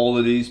bought all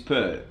of these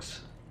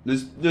perks.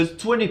 There's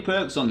 20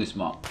 perks on this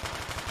map.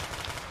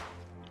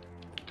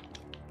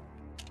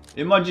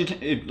 Imagine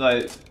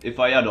if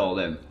I had all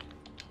them.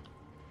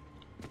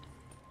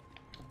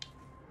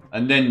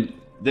 And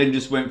then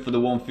just went for the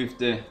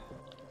 150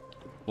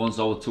 once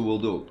I was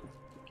tooled up.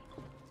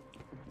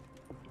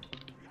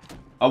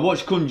 I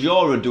watched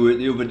Conjurer do it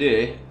the other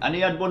day and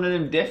he had one of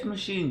them death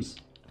machines.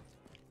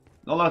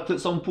 Not like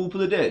that's on Poop of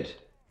the Dead.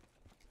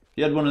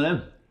 He had one of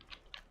them.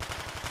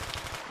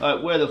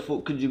 Like, where the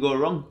fuck could you go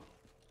wrong?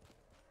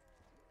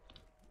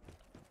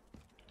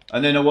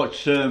 And then I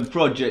watched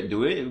Project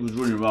do it. It was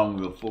running around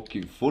with a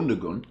fucking thunder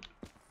gun.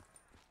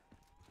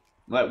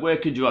 Like, where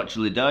could you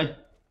actually die?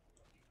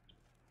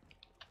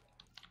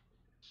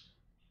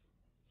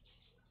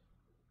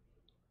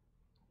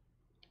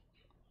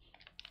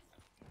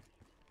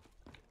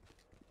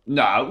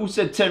 Nah, who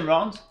said 10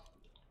 rounds?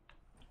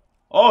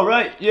 All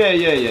right, yeah.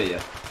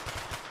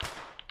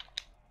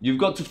 You've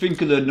got to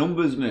think of the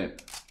numbers,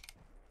 mate.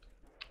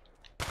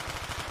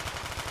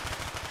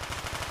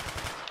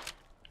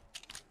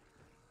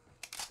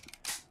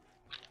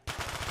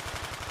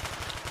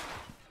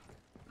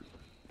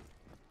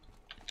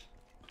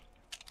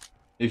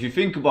 If you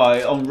think about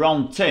it, on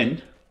round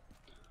 10,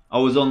 I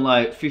was on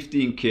like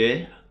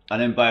 15k,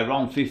 and then by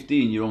round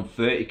 15, you're on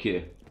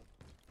 30k.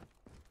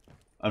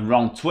 And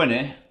round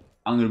 20,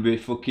 I'm gonna be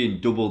fucking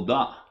doubled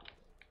that.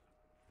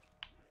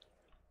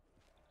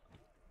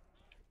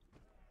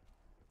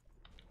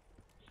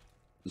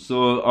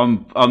 So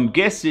I'm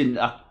guessing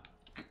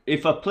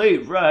if I play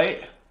it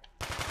right,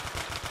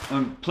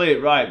 and play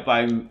it right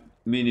by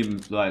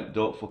meaning like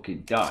don't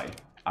fucking die,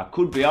 I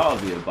could be out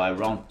of here by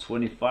round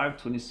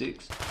 25,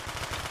 26.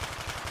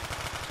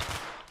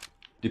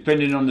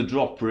 Depending on the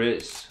drop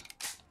rates.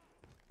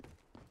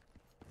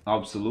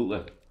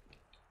 Absolutely.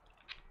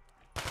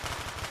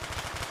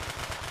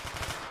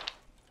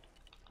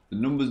 The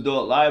numbers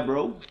don't lie,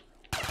 bro.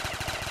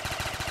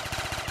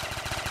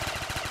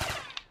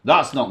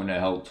 That's not going to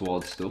help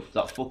towards stuff.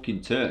 That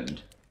fucking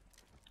turned.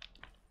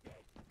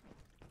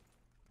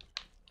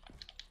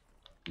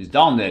 He's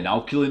down there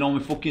now, killing all my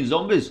fucking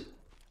zombies.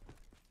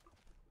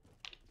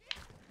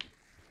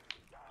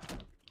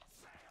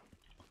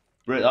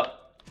 Break that.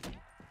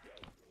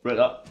 Break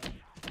that.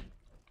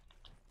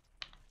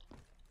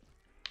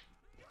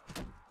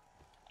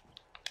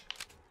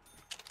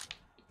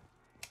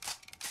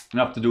 I'm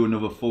gonna have to do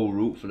another full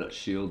route for that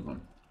shield,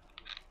 man.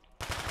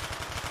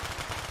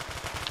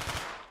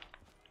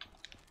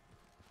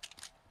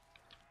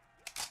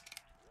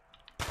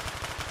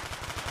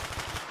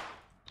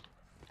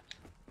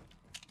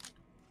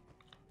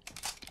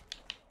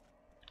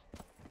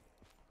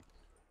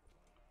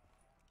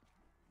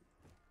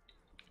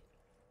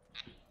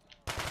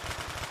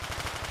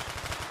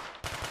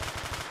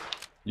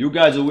 You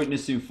guys are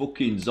witnessing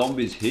fucking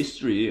zombies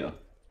history here.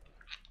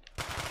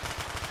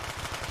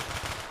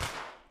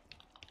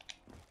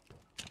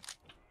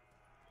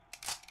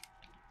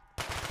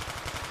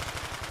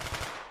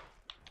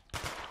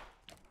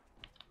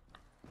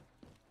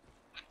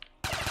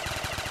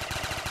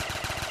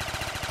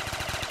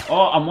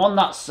 Oh, I'm on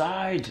that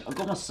side. I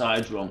got my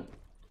side wrong.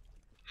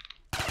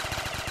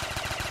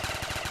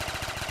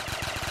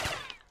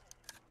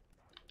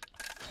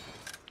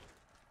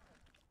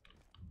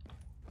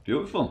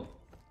 Beautiful.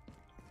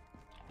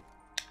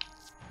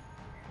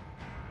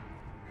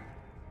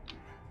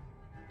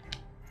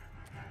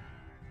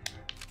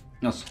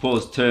 I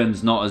suppose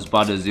turn's not as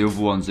bad as the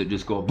other ones that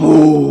just go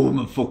boom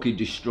and fucking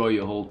destroy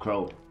your whole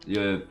crowd.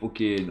 Your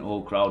fucking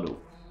whole crowd up.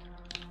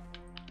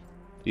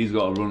 He's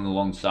got to run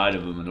alongside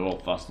of them and they're all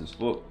fast as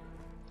fuck.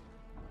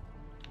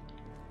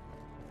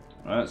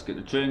 Alright, let's get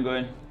the train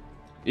going.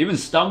 Even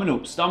stamina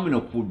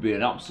up would be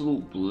an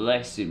absolute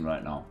blessing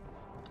right now.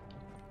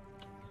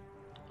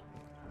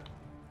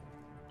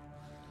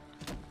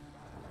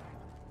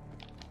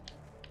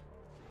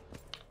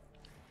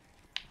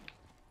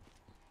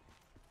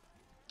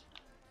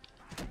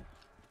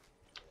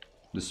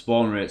 The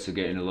spawn rates are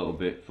getting a little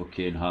bit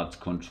fucking hard to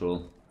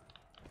control.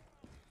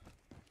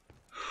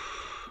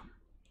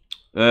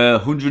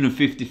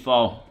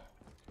 154.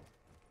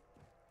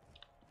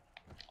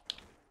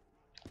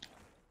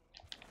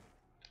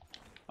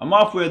 I'm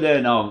halfway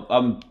there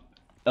now.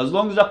 As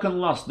long as I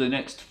can last the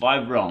next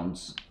 5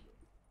 rounds,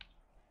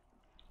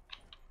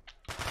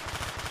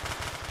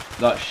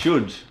 that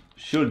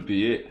should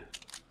be it.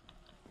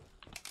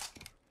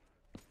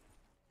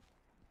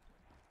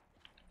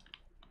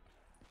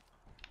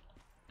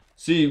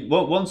 See,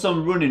 once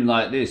I'm running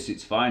like this,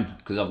 it's fine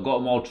because I've got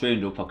them all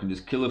trained up. I can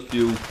just kill a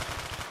few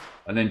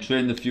and then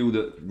train the few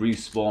that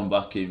respawn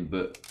back in.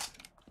 But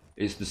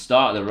it's the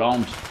start of the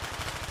round.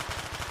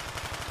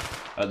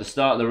 At the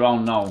start of the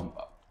round now,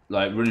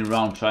 like running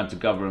around trying to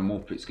gather them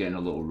up, it's getting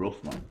a little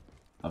rough, man.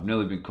 I've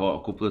nearly been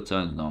caught a couple of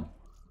times now.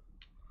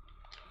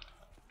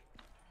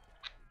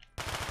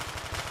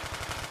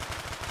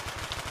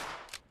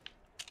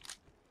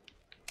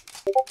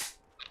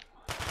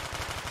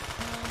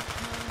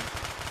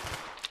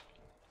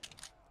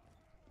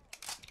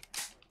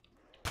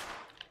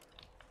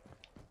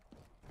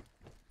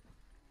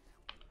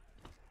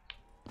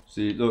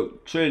 See,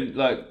 look,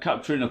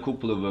 capturing a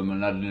couple of them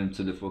and adding them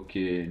to the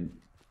fucking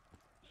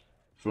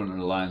front of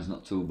the line's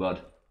not too bad.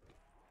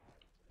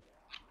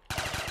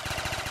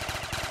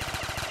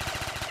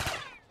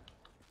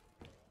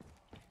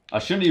 I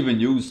shouldn't even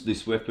use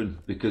this weapon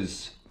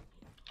because,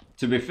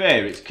 to be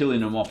fair, it's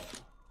killing them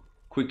off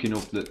quick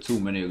enough that too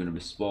many are going to be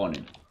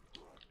spawning.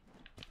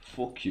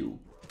 Fuck you.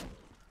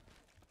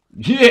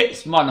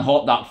 Yes, man,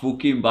 hot that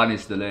fucking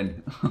banister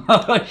then.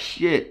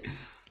 Shit.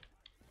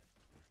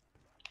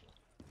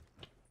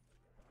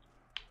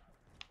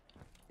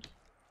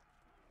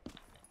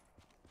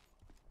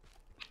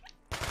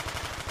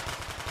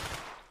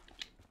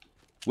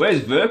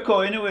 Where's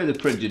Verko anyway, the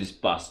prejudiced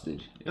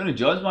bastard? He only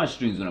joins my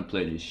streams when I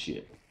play this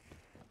shit.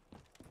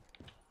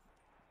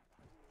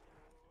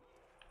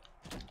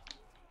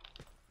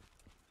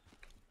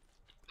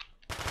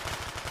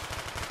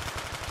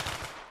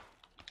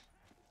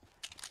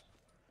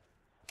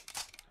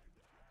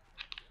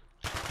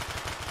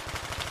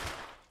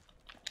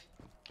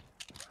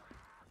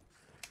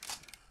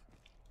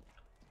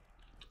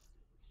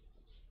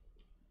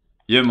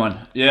 Yeah,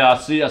 man. Yeah,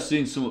 I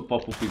seen something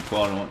pop up in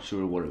corner. I'm not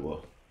sure what it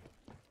was.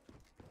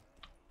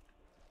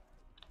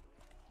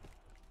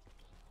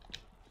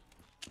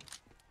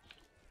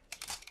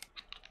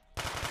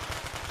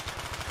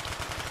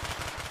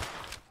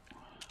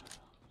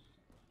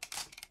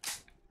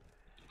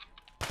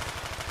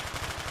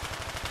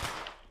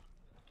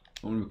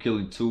 Only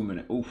killing 2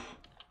 minutes. Oof.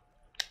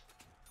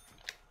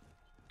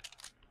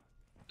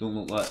 Don't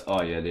look like.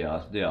 Oh yeah, they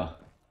are. They are.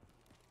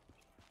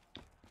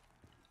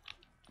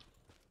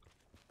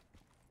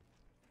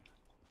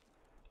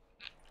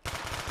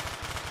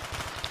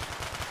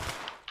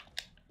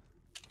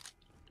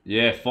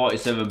 Yeah,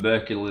 47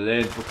 Berkerly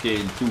Lane,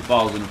 fucking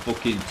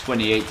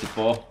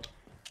 2084.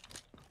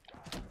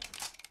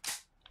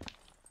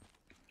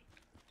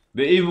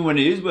 But even when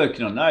he is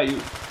working on that, you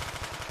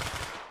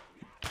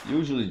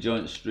usually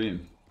joint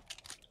stream.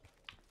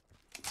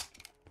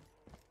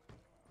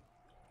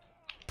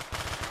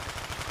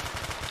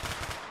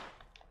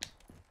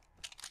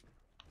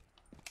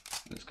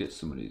 Let's get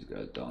some of these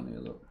guys down here,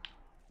 look.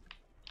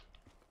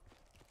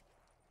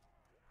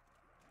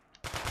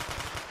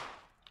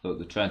 Look,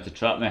 they're trying to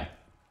trap me.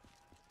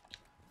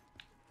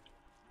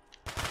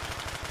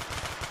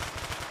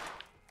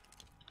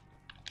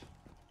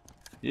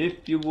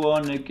 If you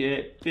wanna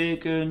get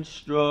big and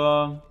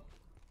strong.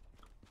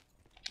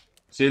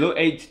 See, look,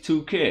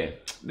 82k.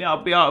 Yeah,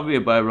 I'll be out of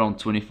here by around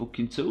 20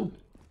 fucking 2.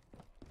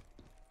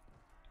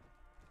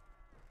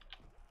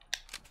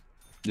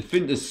 They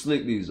think they're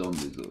slick, these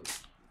zombies, look.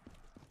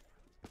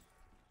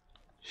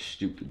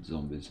 Stupid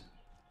zombies.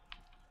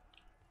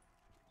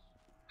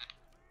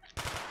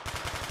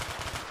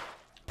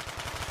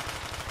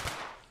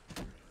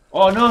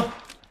 Oh no!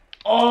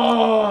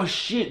 Oh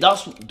shit!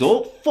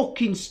 Don't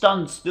fucking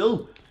stand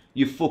still,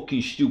 you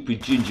fucking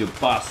stupid ginger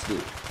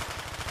bastard.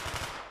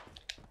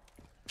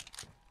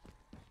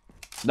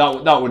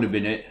 That would have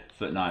been it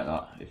for tonight.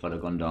 That if I'd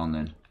have gone down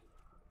then.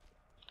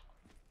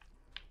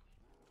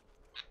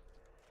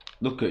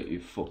 Look at you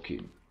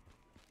fucking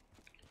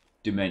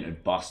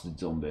demented bastard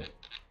zombie.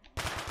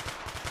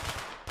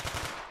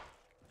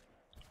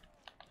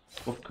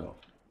 Fuck off.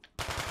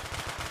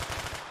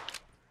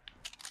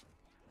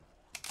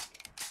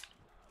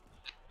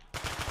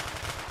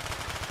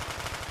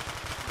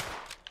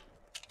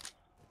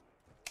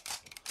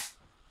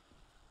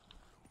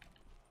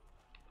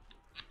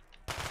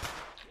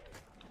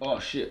 Oh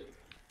shit.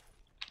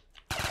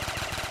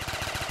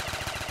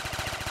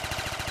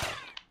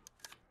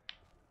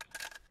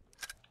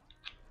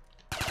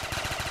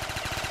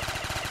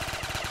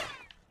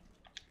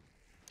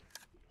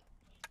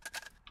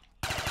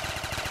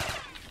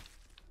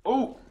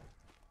 Oh!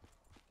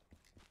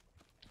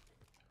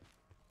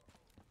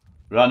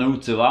 Ran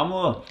out of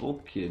ammo.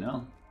 Fucking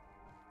hell.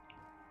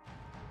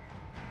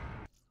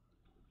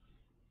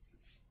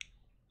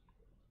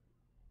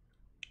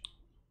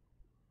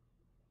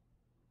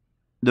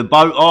 The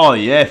barrel. Oh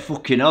yeah,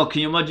 fucking hell.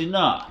 Can you imagine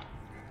that?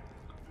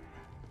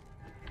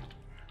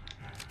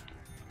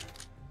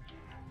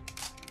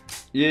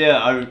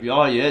 Yeah,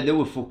 oh yeah, they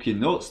were fucking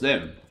nuts,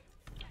 them.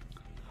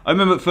 I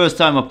remember the first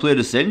time I played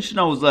Ascension,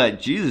 I was like,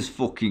 Jesus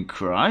fucking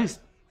Christ.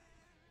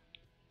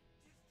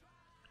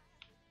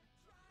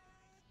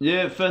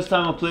 Yeah, first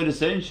time I played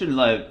Ascension,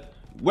 like,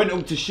 went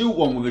up to shoot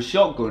one with a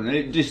shotgun and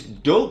it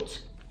just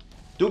ducked.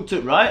 Ducked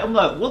it right. I'm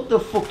like, what the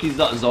fuck is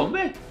that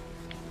zombie?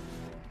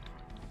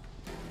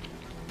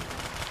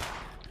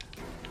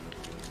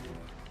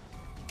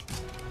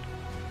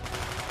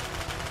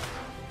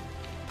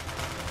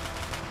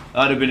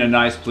 That'd have been a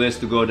nice place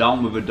to go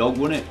down with a dog,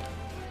 wouldn't it?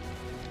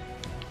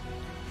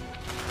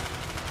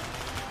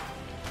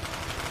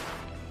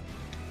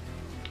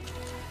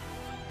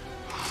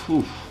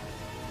 Whew.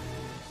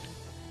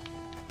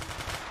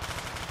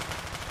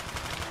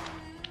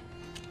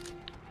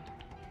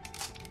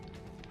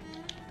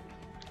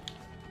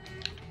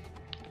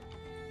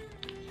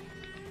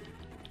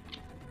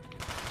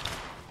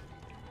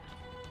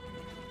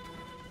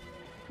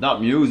 That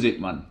music,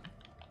 man.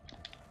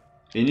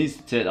 He needs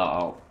to take that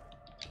out.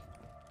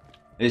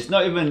 It's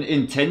not even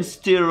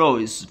intensity, bro.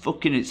 It's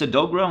fucking, it's a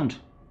dog round.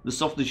 The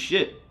softest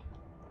shit.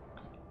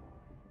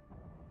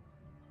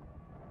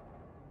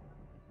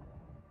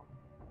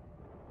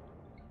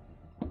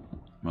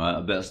 Right,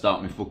 I better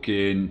start my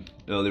fucking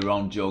early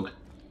round jog.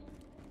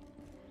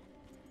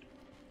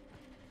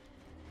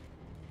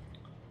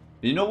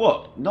 You know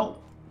what?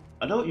 No,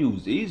 I don't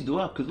use these, do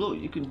I? Because look,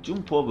 you can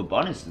jump over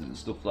banisters and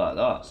stuff like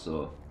that,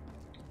 so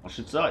I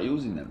should start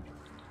using them.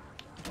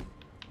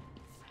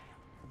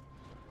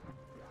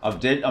 I'm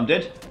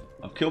dead.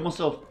 I've killed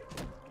myself.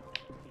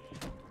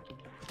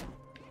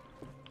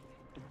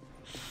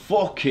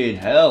 Fucking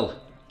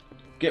hell.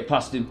 Get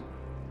past him.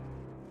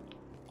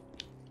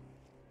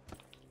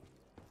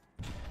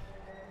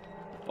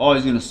 Oh,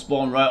 he's gonna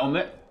spawn right on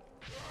me.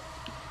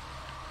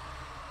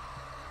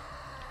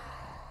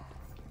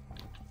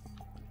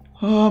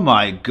 Oh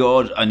my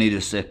god, I need a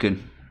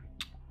second.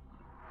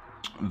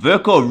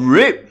 Verko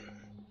rip.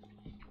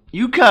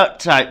 You can't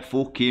type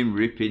fucking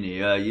rip in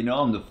here, you know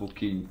I'm the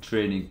fucking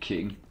training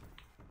king.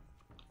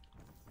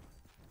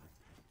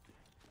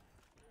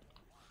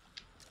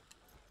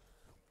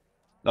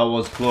 That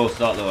was close,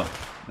 that though.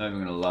 Not even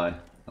gonna lie.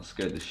 That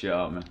scared the shit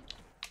out of me.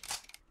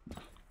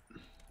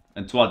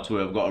 And to add to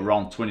it, I've got a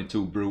round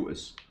 22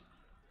 Brutus.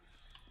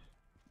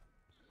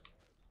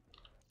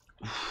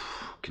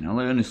 Can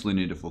I honestly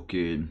need a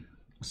fucking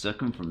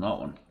second from that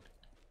one?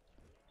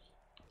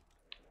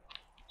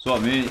 So I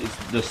mean,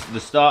 it's the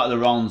start of the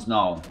rounds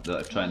now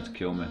that are trying to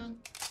kill me.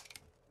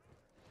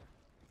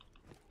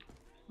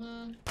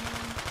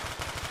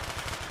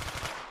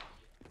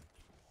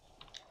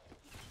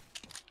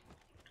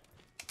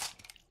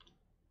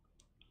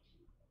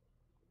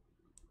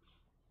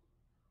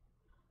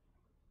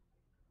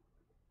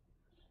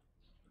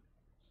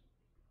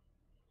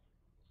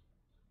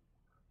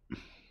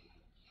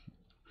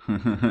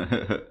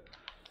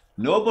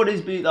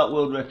 Nobody's beat that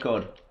world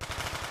record.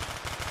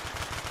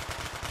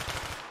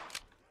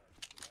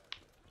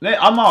 Mate,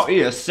 I'm out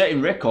here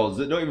setting records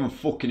that don't even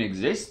fucking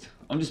exist.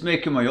 I'm just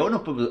making my own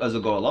up as I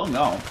go along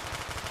now.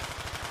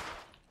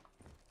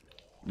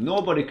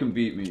 Nobody can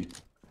beat me.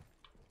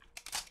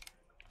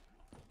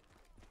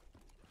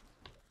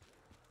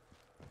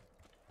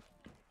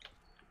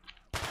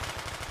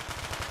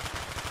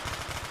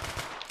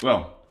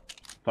 Well,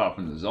 apart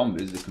from the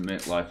zombies, they can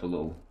make life a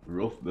little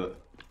rough, but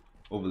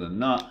other than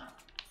that...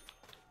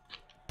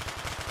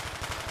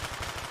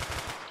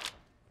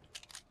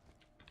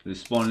 They're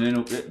spawning in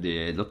up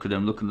there. Look at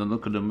them, look at them,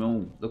 look at them,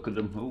 oh, look at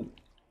them, oh.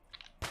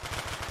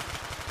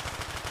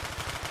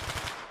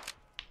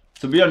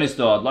 To be honest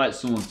though, I'd like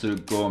someone to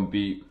go and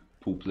beat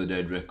Poop the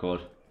Dead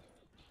record.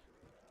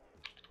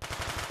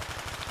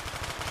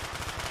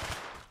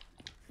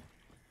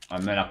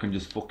 And then I can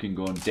just fucking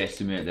go and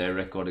decimate their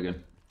record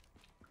again.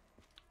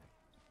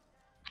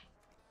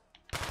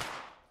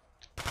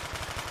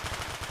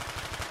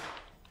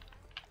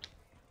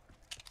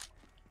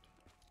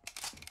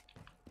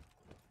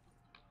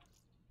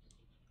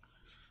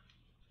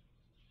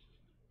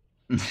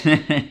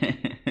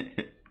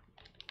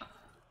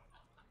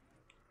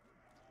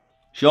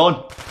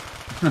 Sean,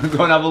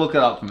 go and have a look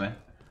at that for me.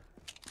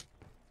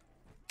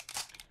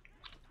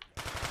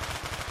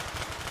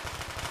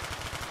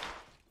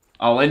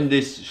 I'll end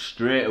this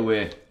straight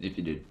away if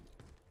you did.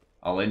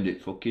 I'll end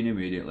it fucking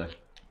immediately.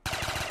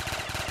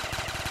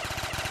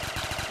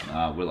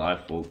 Ah, will I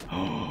fuck?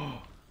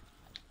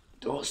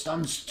 Don't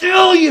stand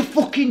still, you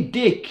fucking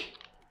dick!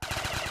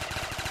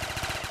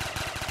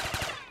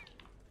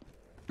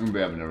 I'm gonna be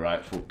having a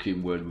right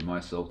fucking word with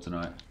myself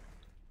tonight.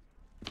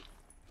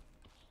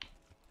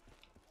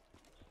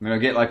 I'm gonna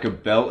get like a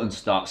belt and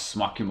start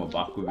smacking my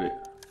back with it.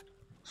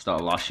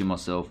 Start lashing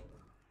myself.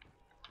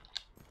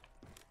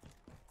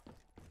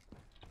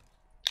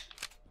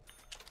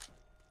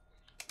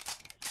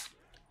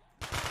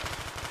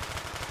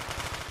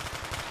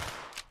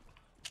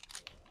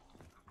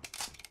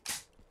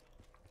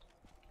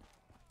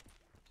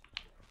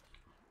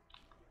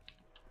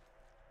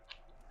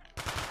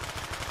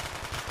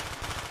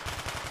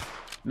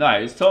 Nah,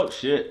 he's talk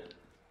shit.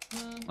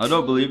 I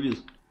don't believe you.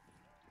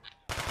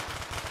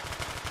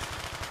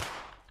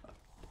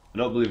 I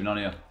don't believe none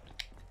of you.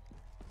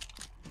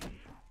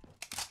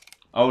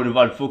 I would have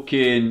had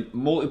fucking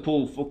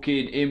multiple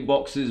fucking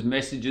inboxes,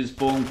 messages,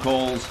 phone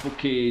calls,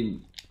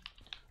 fucking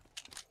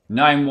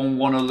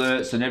 911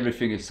 alerts and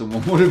everything if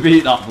someone would have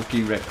beat that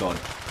fucking record.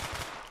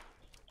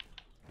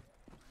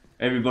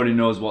 Everybody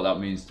knows what that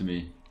means to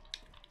me.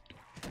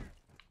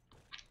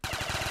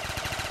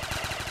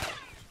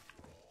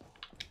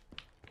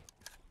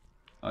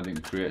 I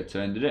didn't create a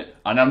turn, did it?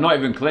 And I'm not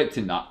even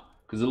collecting that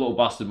because the little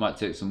bastard might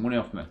take some money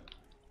off me.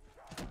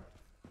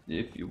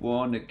 If you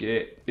want to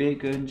get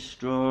big and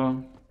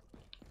strong.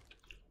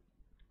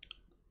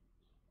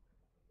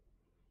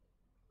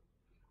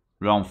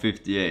 Round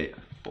 58.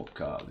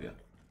 Fuck out of here.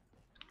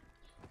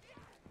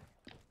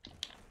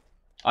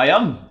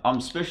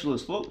 I'm special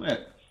as fuck, mate.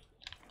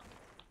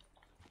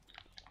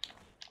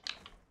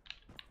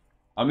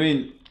 I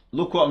mean,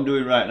 look what I'm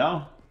doing right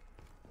now.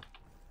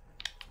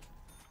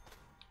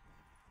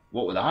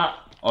 What with that?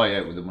 Oh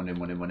yeah, with the money.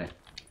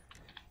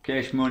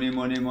 Cash money.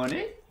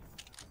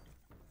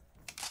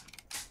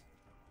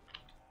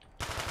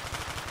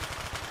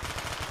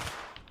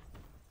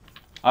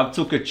 I've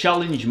took a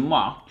challenge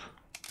map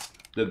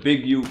that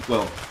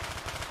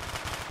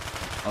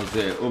I'll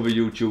say other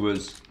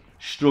YouTubers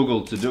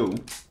struggle to do,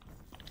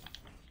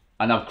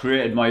 and I've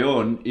created my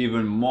own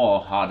even more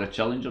harder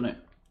challenge on it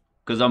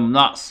because I'm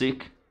that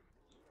sick.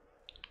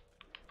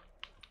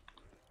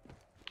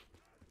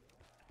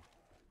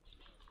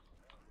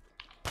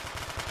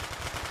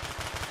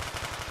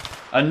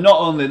 And not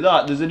only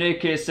that, there's an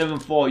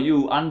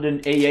AK-74U and an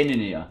AN in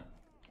here.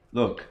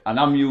 Look, and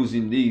I'm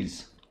using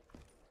these.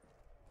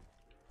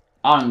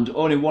 And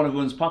only one of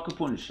them's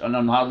Pack-a-Punch, and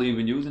I'm hardly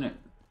even using it.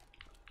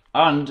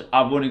 And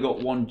I've only got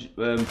one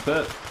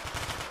Perk.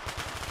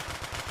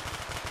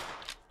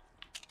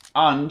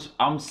 And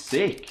I'm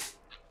sick.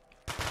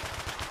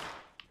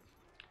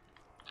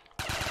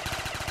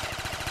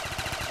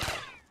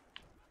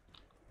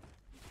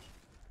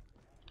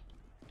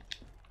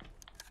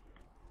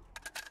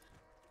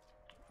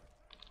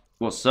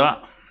 What's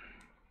that?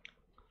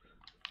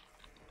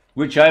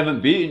 Which I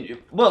haven't beaten.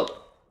 Well,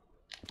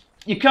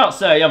 you can't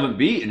say I haven't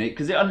beaten it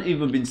because it hasn't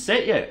even been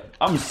set yet.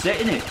 I'm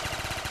setting it.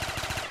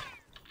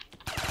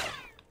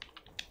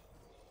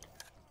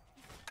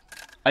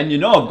 And you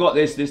know I've got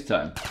this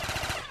time.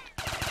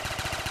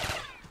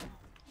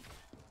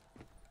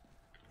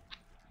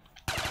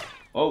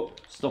 Oh,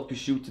 stop your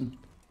shooting.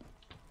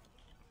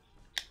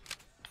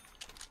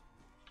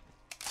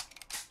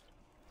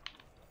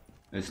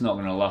 It's not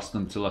going to last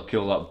until I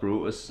kill that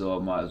Brutus, so I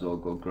might as well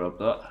go grab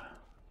that.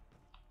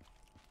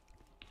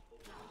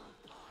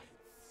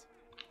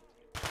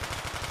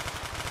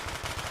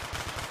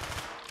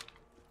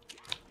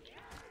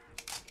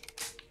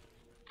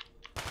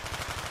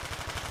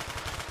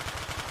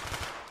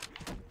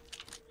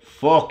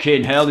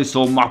 Fucking hell, this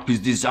whole map is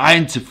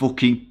designed to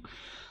fucking...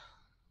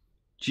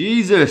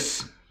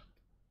 Jesus!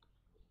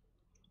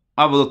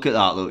 Have a look at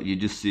that, look, you're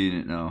just seeing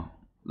it now.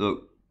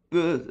 Look.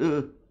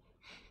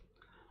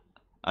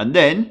 And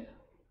then...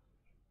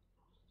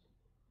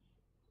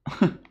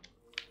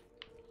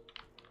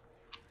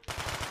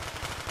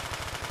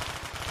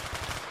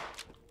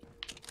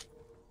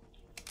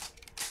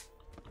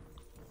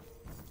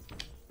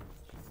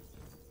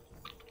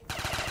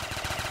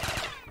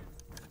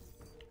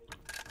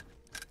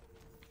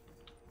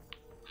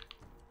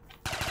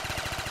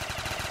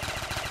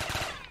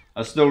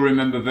 I still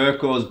remember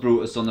Verco's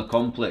Brutus on the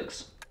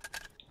complex.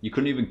 You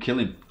couldn't even kill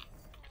him.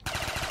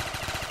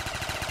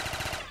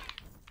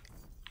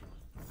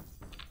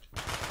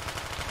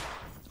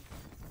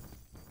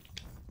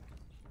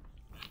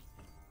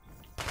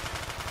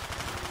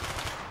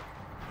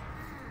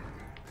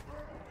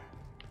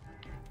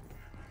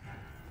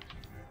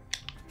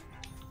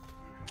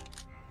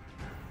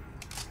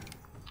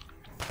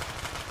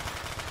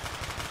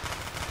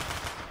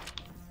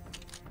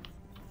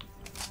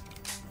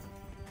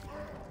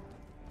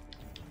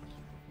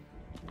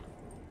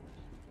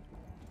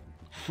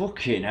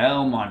 Fucking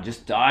hell, man.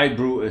 Just die,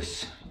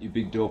 Brutus. You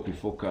big dopey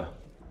fucker.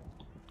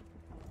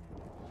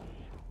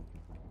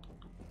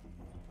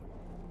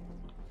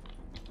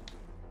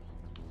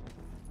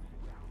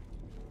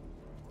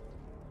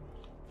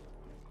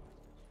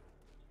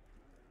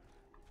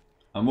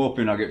 I'm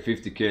hoping I get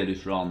 50k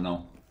this round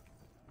now.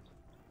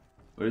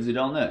 Where is he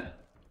down there?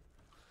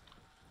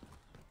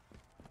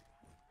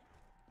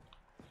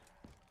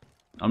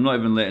 I'm not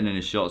even letting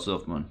any shots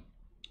off, man.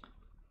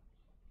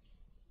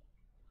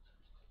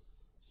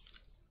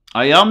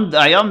 I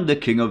am the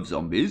king of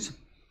zombies.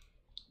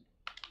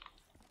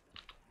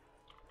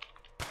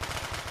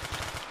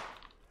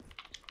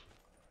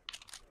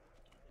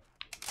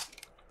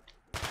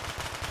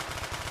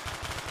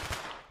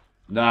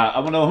 Nah,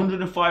 I'm on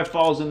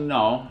 105,000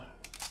 now.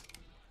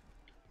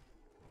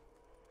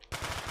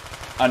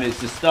 And it's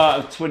the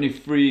start of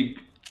 23,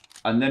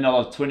 and then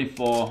I'll have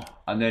 24,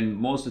 and then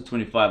most of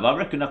 25. I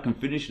reckon I can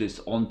finish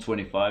this on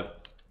 25.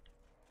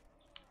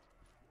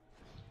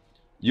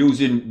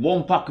 Using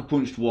one pack of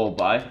punched wall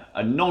by,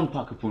 a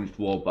non-pack of punched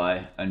wall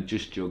by, and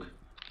just jug.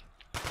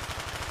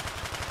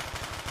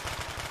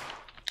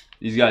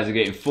 These guys are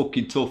getting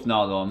fucking tough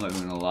now though, I'm not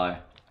even gonna lie.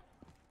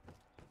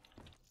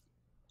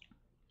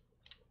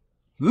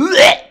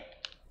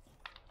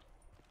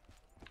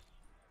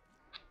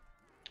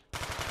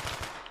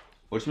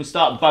 Watch me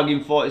start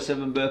bagging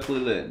 47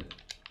 Berkerly Lane.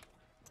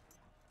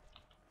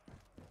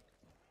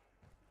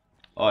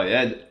 Oh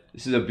yeah,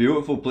 this is a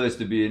beautiful place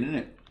to be in, isn't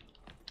it?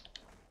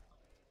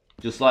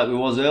 Just like we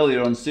was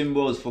earlier on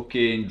Simbo's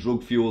fucking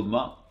drug-fueled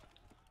map.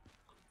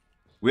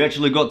 We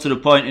actually got to the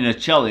point in a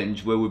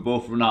challenge where we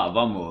both run out of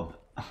ammo.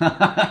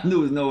 There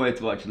was no way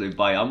to actually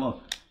buy ammo.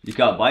 You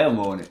can't buy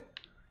ammo on it.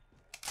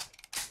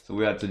 So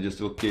we had to just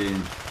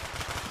fucking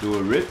do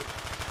a rip.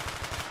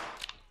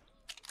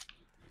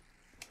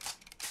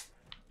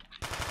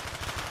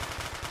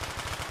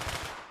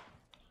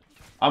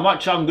 I'm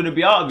going to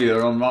be out of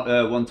here on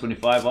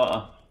 125, aren't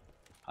I?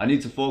 I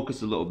need to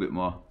focus a little bit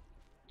more.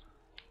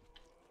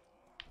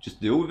 Just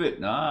deal with it,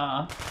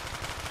 nah.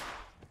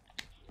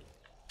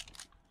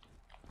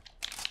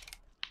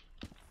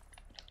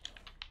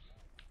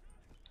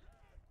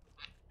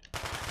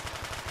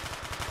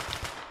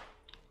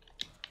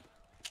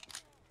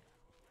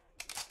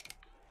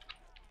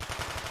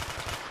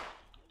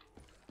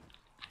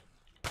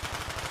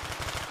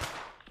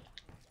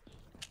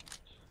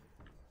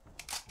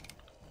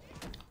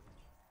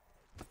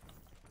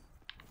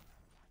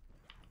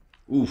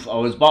 Oof, I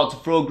was about to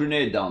throw a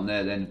grenade down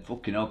there then.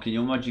 Fucking hell, can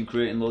you imagine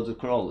creating loads of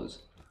crawlers?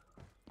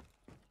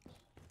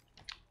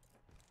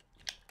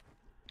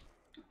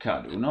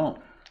 Can't do no.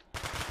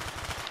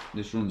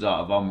 This runs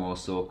out of ammo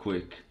so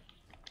quick.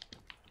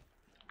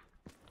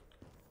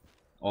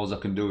 All I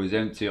can do is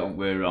empty it on the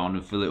way around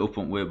and fill it up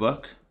on the way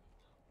back.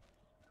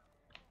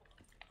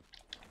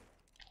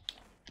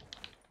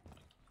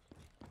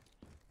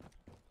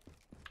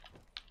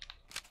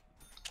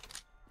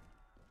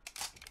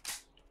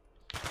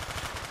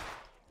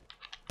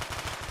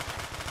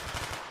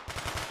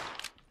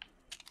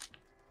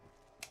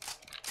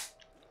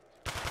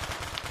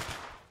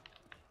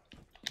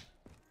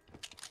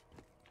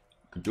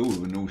 Could do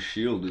with a new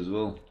shield as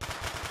well.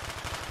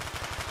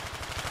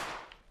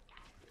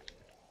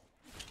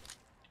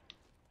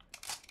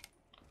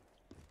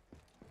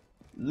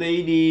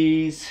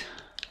 Ladies.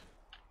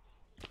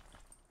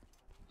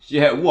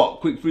 Yeah,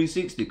 what? Quick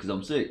 360 because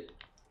I'm sick.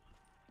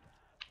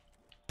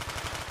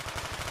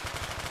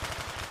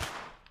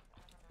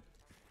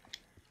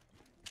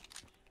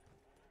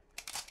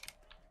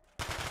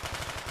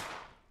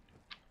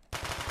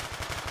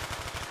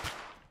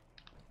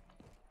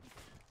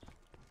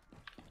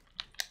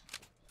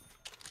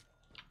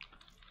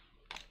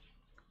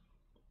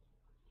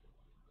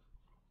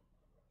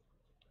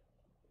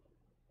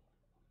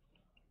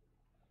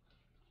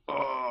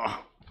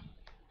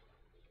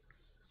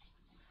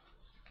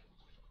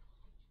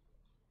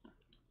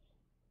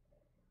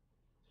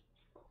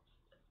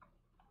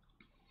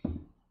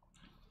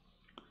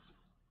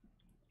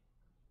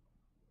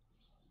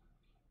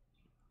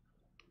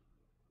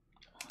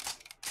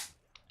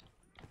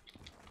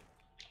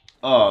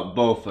 Oh,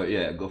 both,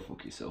 yeah, go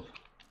fuck yourself.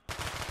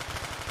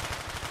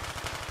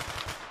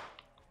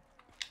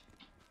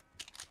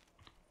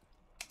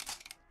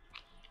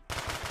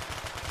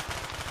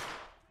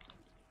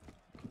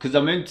 Because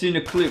I'm emptying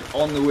a clip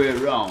on the way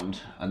around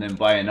and then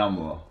buying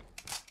ammo.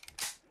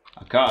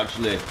 I can't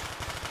actually...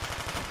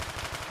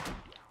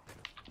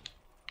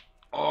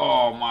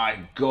 Oh my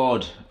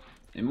god.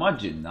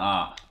 Imagine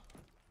that.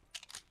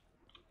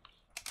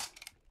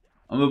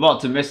 I'm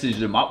about to message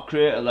the map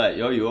creator like,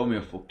 yo, you owe me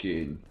a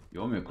fucking... You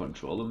owe me a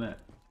controller, mate.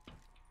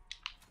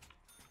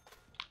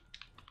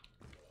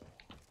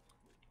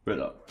 Right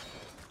up.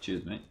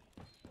 Cheers, mate.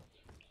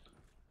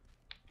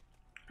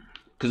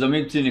 Because I'm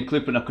emptying a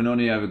clip and I can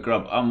only either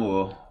grab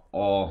ammo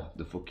or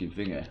the fucking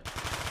thingy. I'm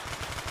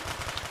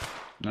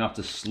gonna have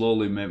to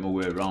slowly make my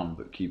way around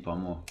but keep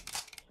ammo.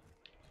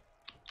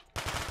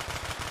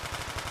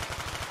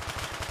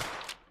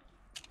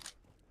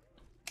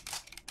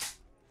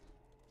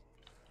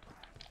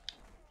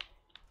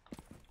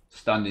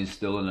 standing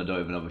still and I don't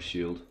even have a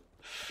shield.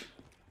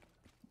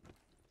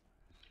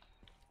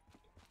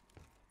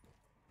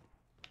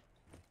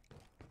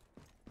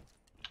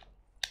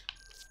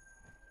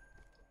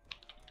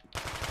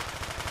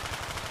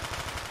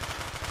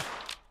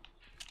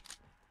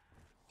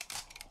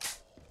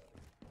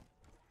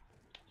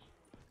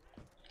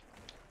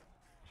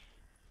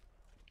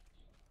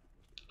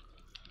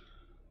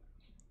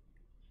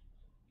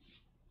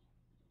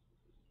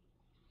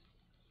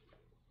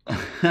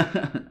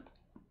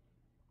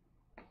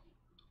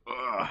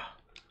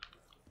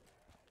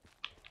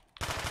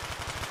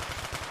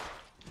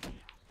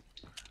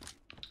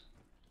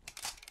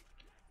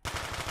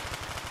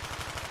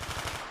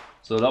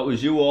 So that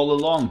was you all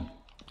along.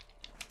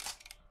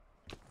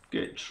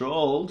 Get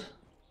trolled.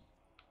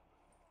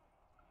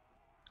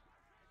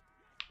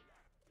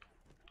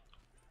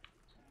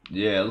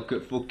 Yeah, look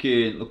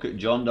at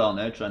John down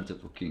there trying to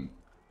fucking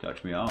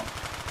catch me out.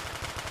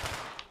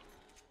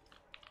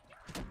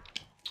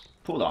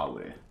 Pull that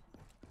away.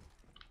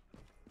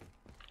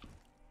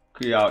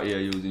 He out here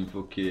using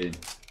fucking.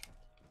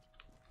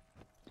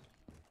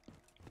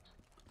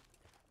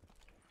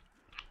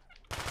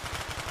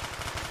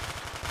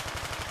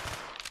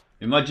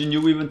 Imagine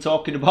you even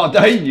talking about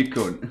dying, you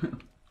cunt.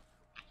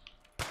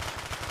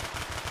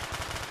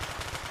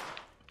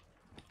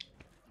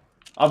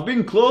 I've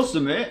been closer,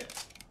 mate.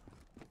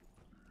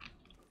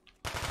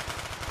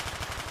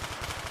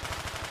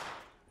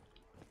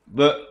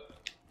 But,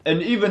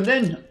 and even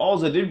then,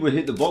 all I did was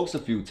hit the box a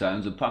few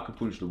times and pack a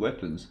punch the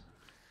weapons.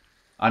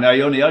 And I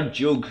only had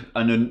Jug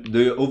and then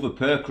the other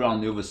perk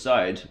around the other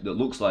side that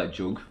looks like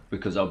Jug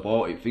because I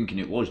bought it thinking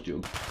it was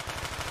Jug.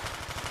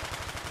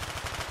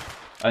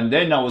 And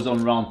then I was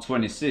on round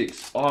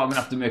 26. Oh, I'm gonna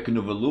have to make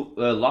another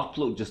lap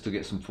look just to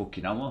get some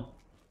fucking ammo.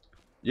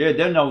 Yeah,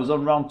 then I was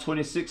on round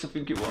 26, I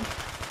think it was.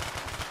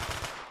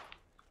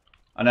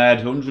 And I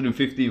had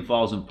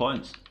 115,000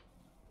 points.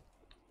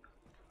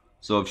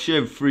 So I've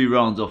shaved 3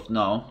 rounds off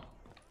now.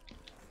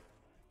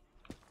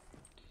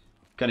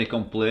 Can he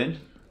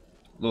complain?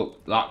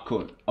 Look, that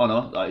cut. Oh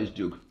no, that is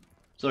Jug.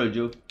 Sorry,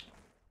 Jug.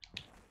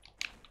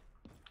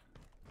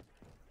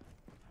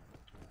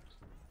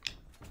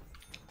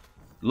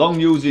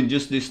 Long using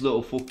just this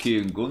little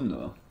fucking gun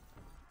though.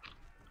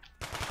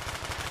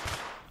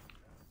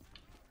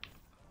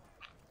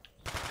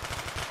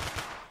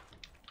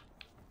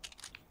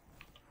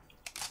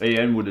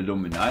 AN would have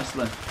done me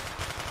nicely.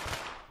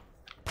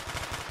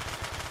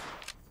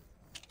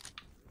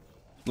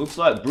 Looks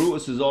like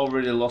Brutus has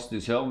already lost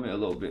his helmet a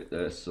little bit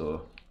there,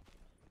 so.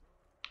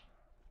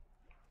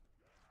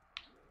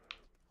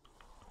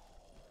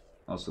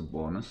 That's a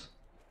bonus.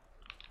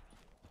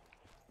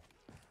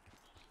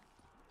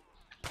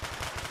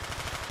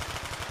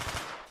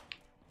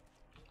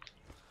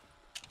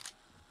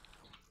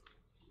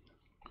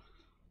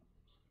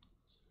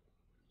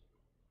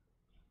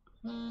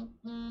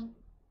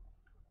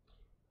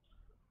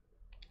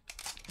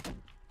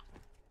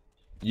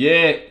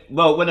 Yeah,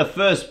 well, when I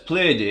first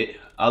played it,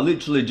 I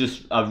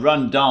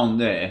ran down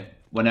there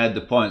when I had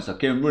the points. I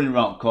came running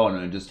around the corner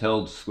and just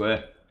held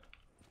square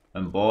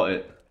and bought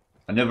it.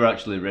 I never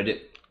actually read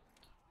it.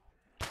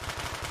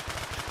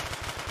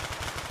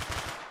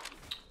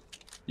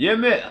 Yeah,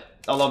 mate,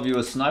 I'll have you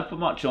a sniper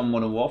match on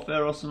Modern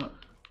Warfare or something.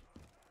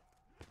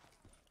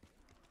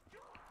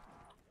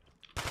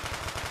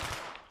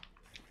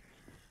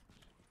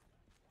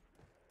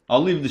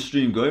 I'll leave the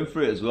stream going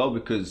for it as well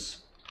because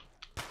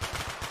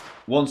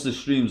once the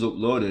stream's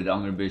uploaded,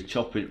 I'm going to be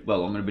I'm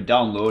going to be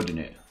downloading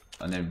it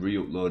and then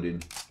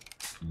re-uploading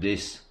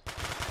this.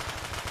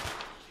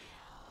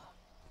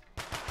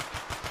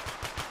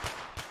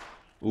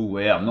 Oh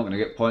yeah, I'm not going to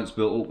get points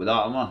built up with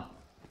that, am I?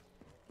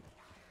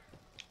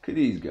 Look at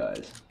these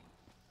guys.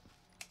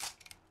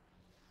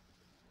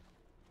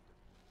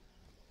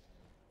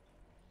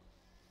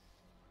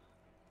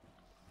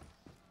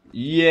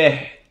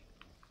 Yeah.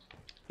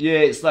 Yeah,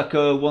 it's like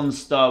a 1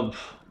 stab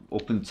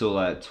up until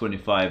like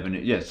 25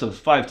 and yeah, so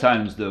 5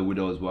 times the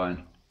Widow's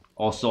Wine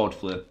or Sword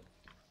Flare.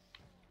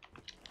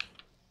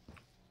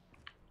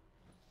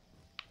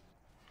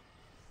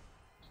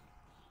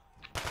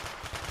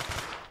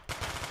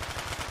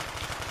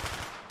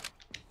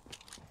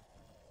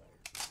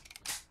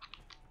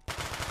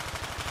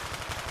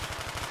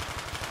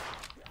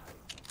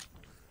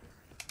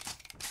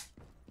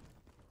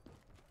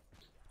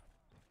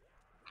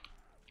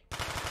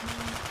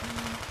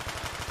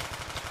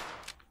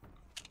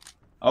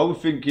 I was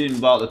thinking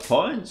about the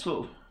points.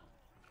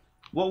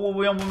 What were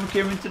we on when we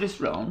came into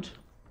this round?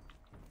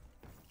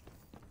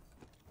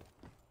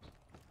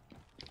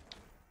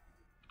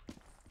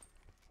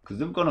 Because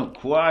they've gone up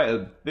quite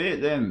a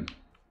bit then.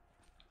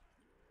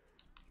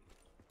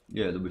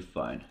 Yeah, they'll be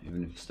fine.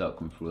 Even if you start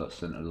coming through that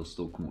centre, they'll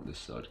still come up this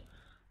side.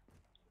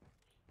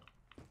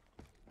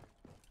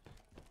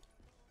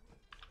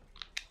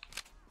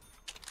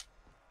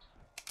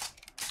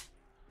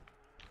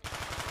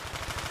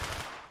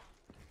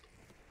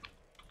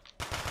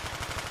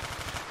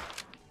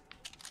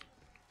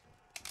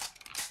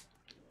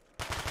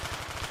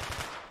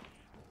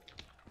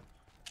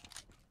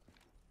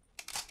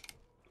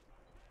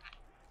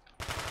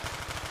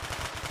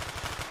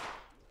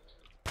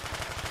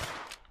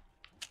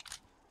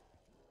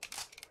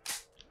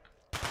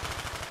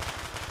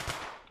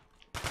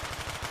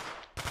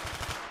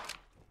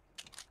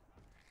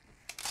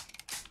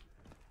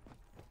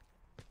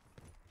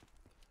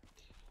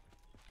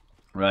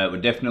 Right,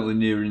 we're definitely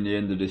nearing the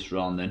end of this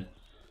round then.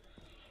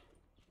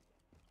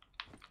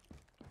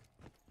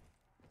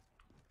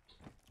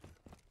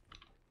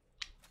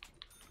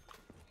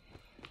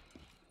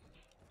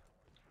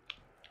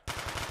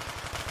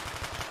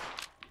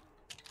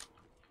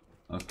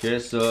 Okay,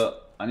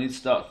 so I need to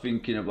start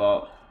thinking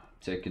about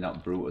taking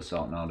that Brutus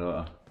out now, don't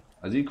I?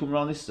 Has he come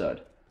around this side?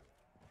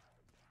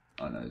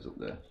 Oh no, he's up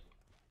there.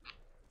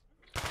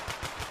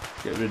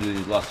 Get rid of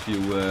these last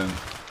few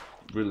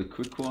really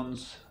quick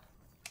ones.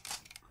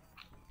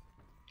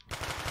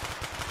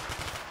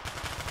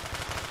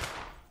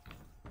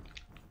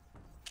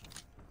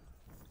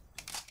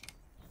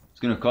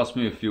 It's gonna cost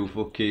me a few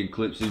fucking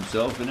clips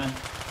himself, innit?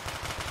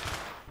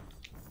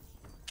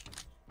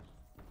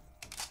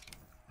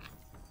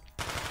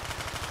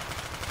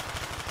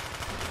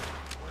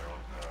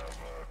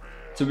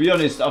 To be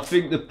honest, I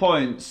think the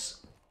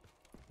points,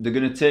 they're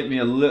gonna take me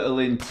a little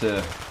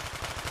into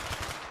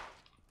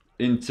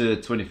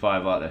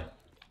 25, aren't they?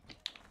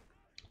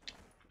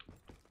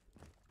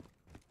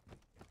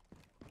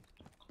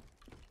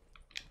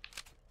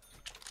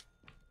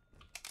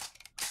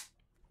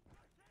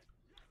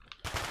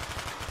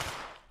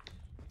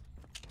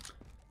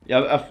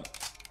 Yeah,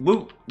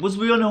 was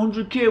we on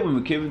 100k when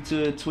we came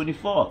into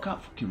 24? I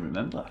can't fucking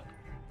remember.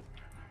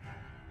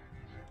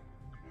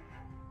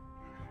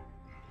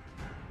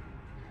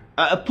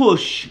 At a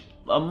push,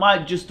 I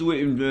might just do it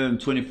in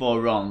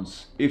 24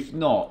 rounds. If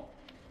not,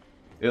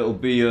 it'll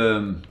be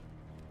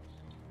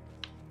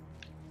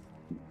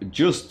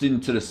just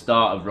into the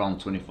start of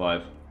round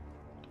 25.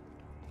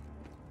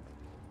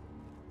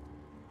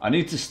 I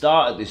need to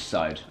start at this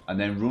side and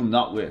then run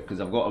that way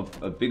because I've got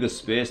a bigger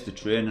space to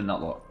train and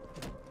that lot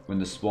when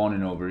they're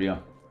spawning over here.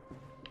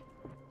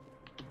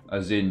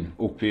 As in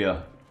up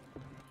here.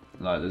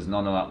 Like there's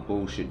none of that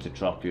bullshit to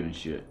trap you and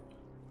shit.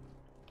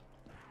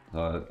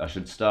 I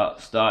should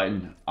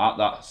starting at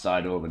that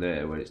side over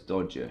there where it's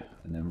dodgy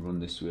and then run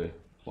this way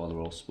while they're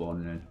all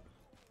spawning in.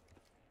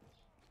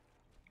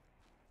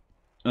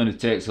 And it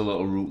takes a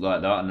little route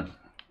like that and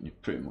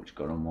you've pretty much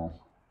got them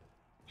all.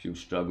 A few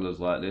stragglers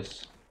like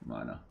this,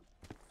 minor.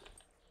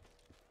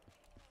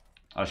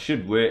 I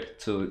should wait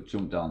till it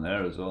jump down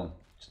there as well,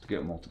 just to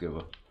get them all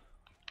together.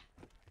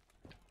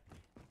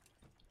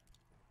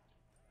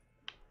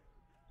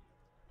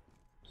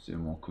 See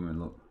them all coming,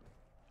 look.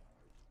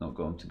 Not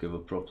got them together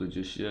properly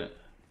just yet.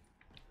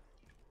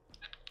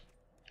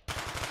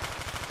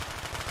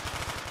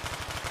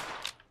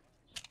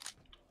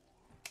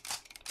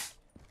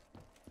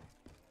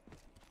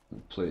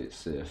 We'll play it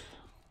safe.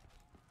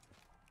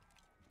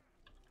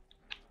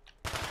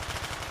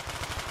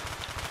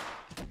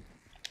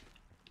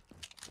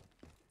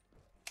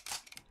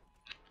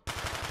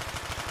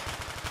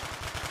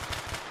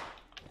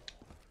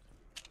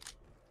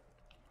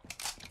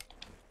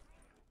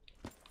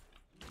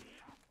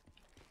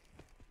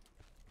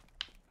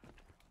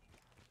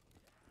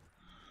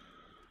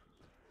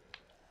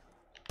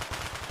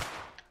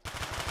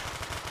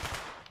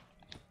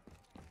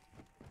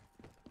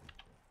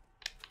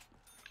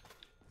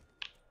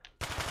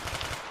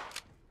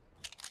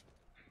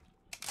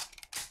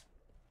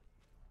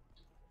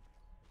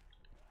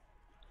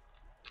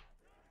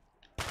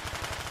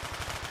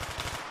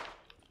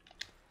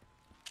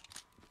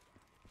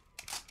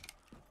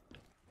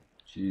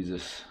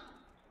 Jesus.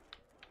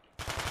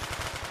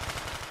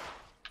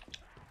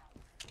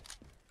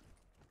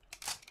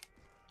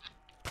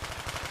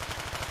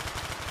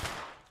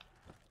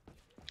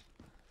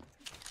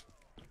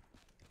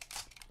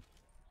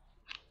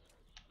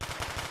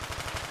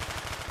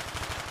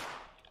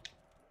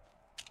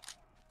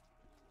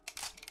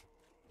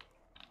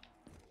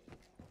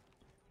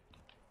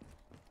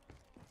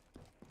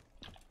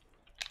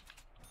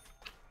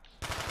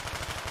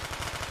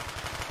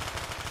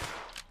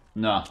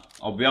 Nah,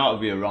 I'll be out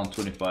of here around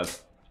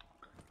 25.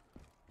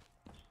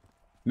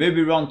 Maybe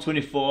around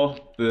 24,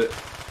 but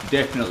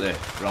definitely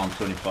around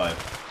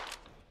 25.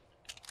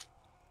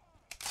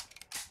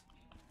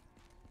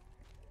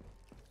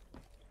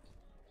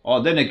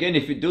 Or then again,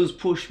 if it does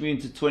push me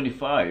into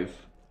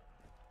 25,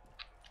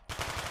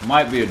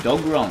 might be a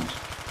dog round.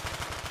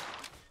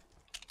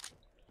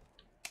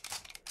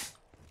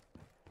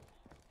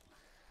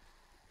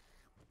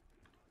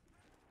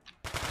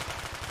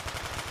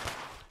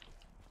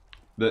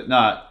 But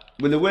nah,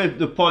 with the way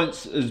the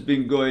points has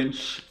been going,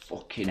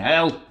 fucking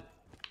hell.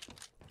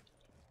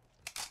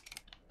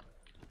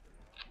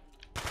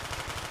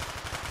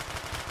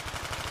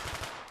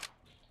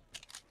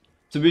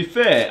 To be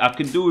fair, I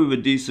could do with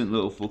a decent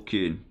little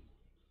fucking...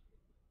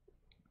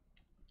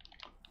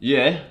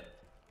 Yeah,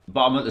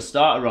 but I'm at the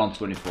start around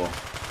 24.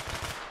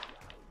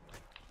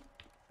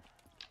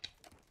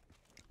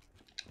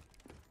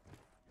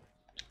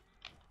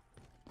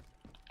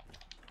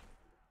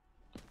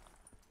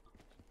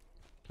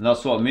 And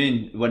that's what I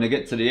mean, when I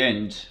get to the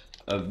end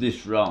of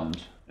this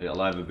round,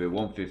 it'll either be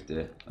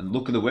 150, and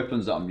look at the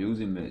weapons that I'm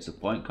using, mate, it's a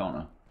point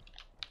counter.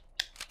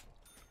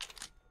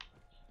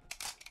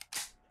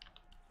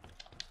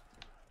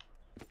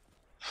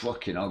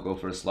 Fucking, I'll go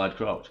for a slide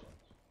crouch.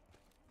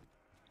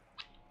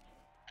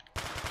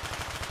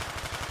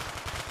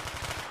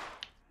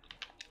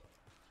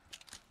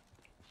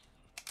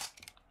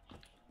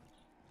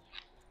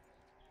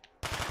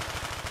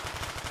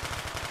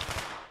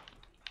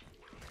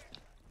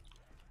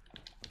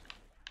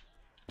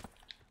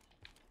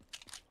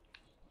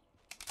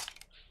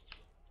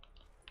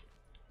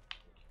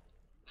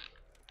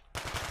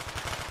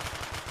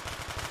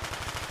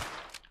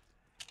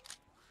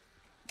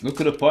 Look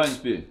at the points,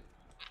 B.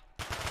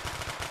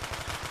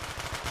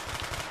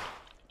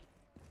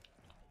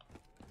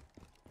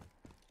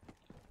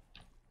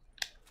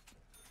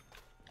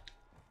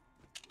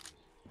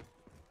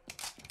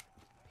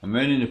 I'm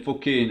earning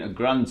a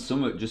grand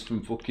summit just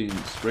from fucking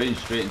spraying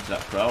straight into that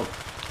crowd.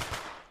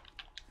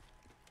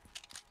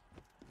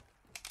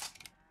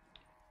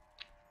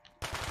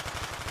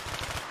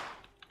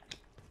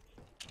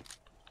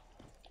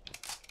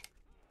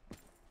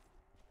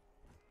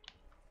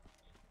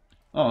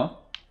 Oh.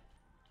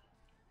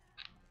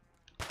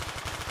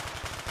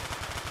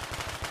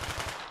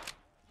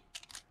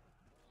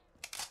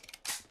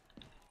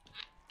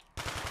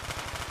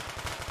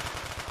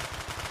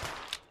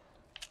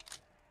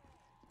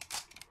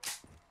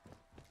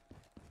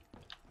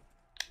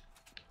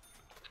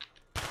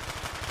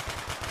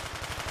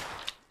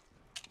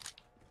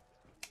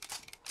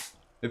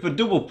 If a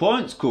double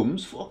points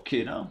comes,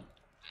 fucking hell.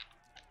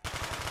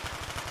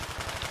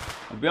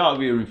 I'll be out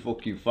of here in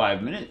fucking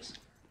 5 minutes.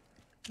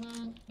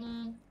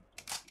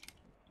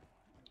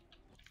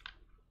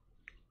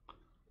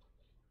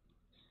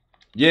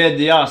 Yeah,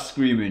 they are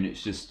screaming,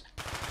 it's just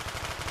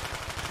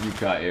you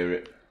can't hear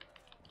it.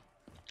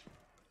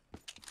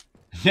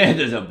 Yeah,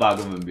 there's a bag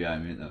of them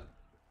behind me though.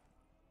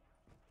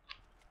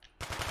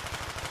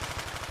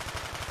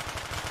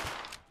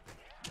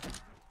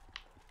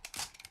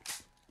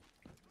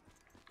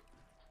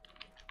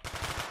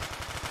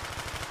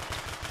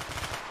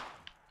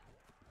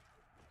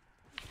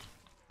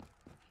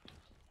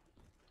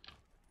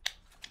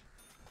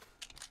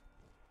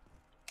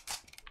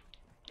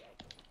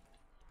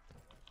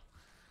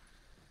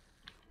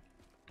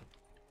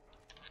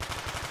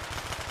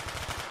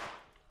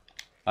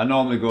 I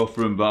normally go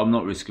for him, but I'm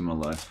not risking my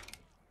life.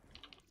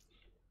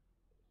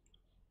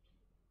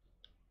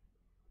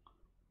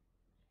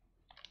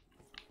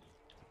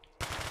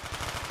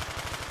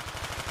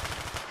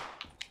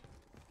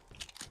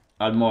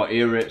 Add more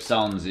ear rape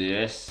sounds,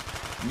 yes.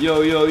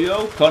 Yo, yo,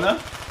 yo, Connor.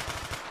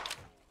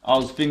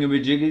 How's finger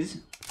me jiggies?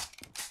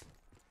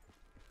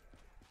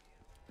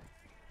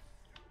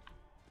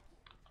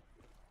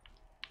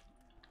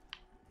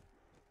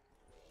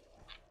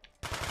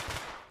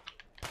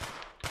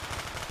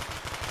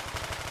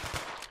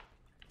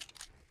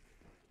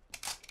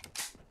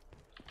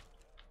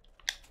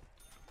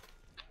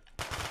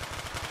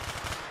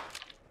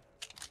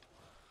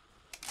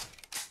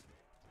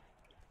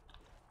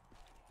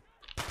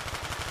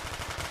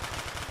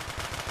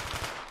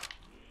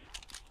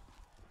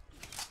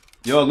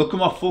 Yo, look at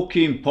my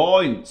fucking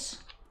points.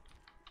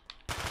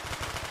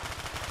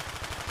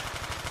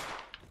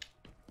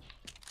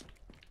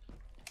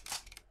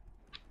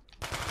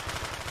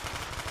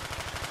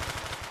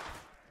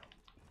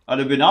 I'd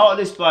have been out of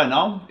this by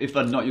now if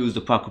I'd not used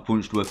the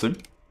pack-a-punched weapon.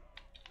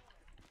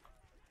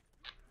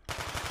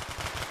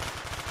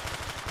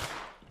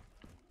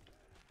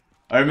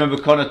 I remember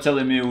Connor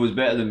telling me it was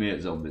better than me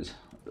at zombies.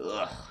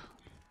 Ugh.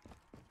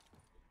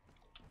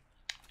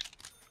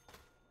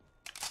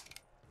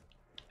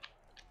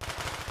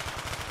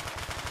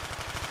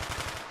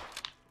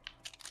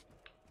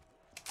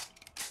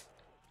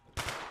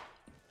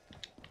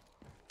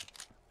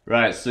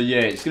 Right, so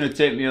yeah, it's going to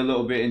take me a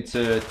little bit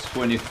into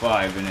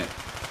 25, innit?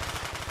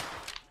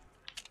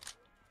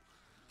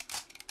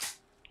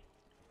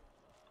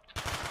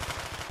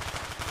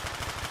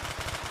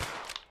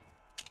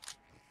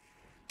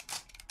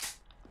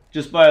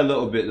 Just by a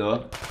little bit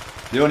though.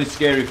 The only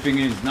scary thing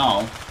is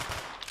now,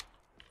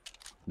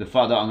 the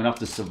fact that I'm going to have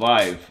to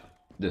survive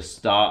the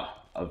start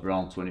of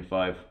round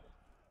 25.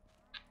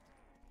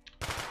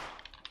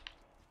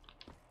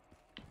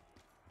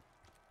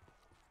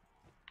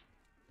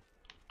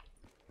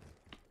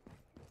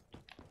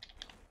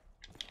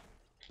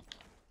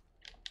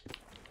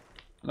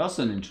 That's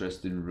an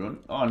interesting run.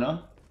 Oh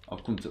no,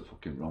 I've come to the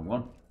fucking wrong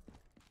one.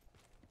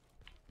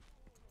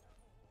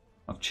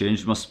 I've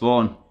changed my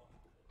spawn.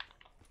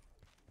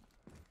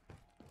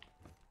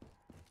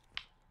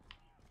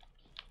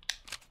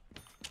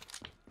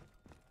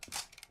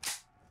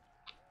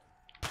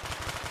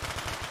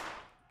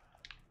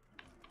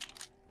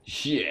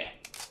 Yeah.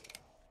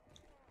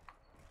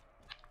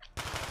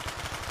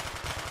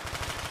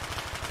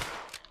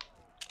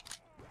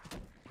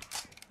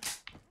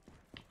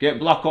 Get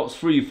Black Ops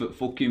 3 for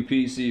fucking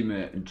PC,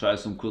 mate, and try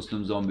some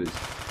custom zombies.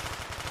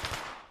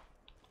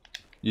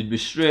 You'd be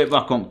straight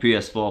back on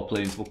PS4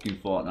 playing fucking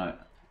Fortnite.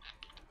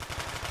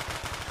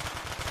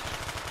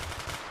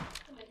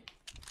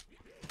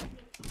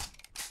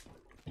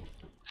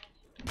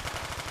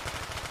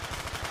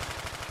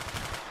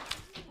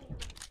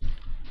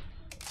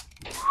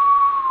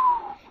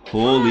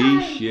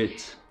 Holy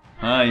shit.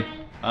 Hi.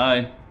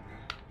 Hi.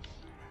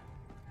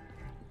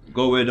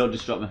 Go away, don't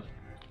distract me.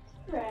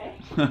 Right.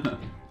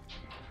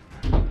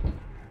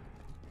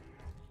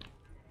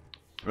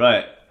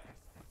 Right.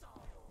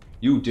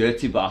 You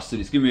dirty bastard.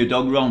 It's giving me a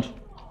dog round.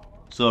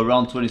 So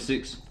round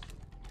 26.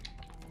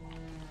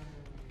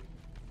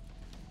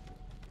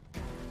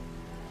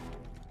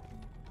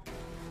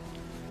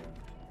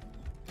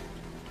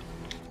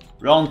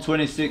 Round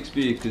 26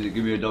 B because it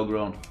give me a dog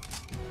round.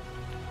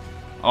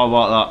 How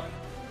about that?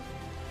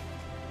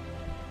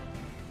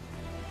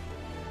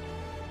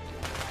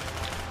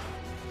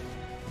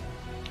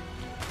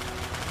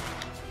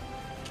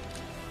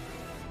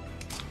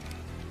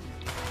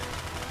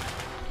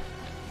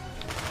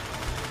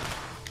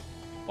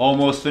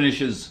 Almost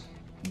finishes.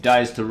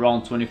 Dies to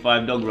round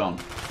 25 dog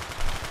round.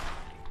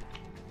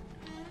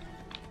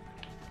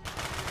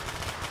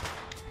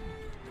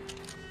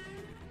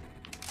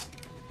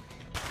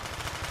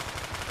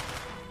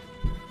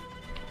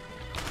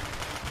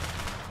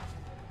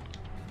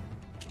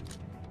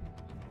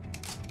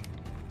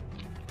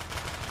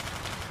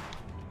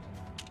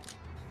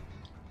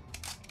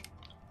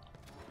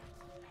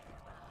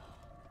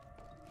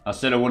 I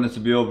said I wanted to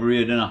be over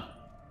here, didn't I?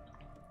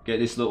 Get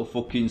this little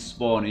fucking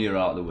spawn here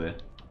out of the way.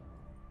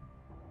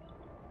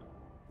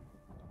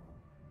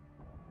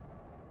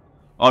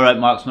 Alright,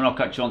 Marksman, I'll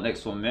catch you on the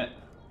next one, mate.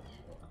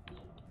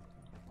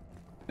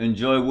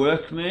 Enjoy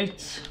work,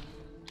 mate.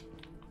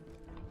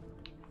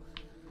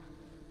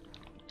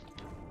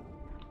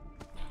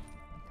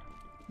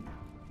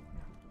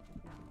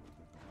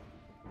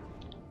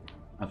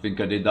 I think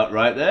I did that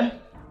right there.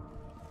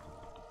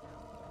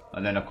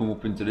 And then I come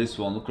up into this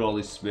one. Look at all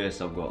this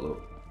space I've got,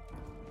 look.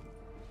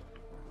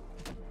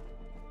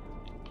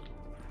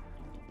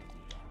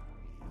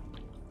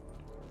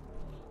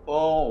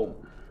 Oh.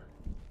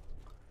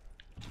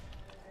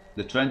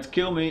 They're trying to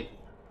kill me.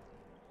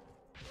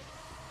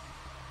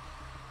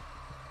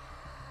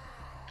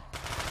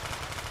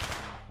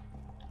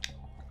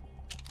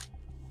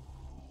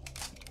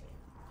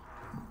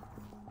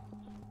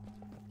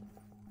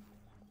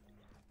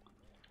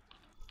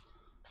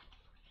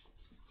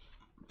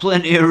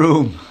 Plenty of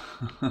room.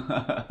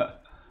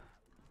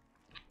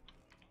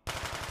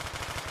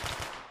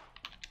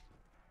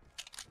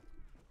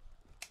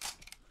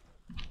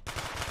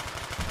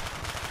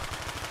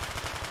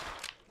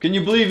 Can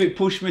you believe it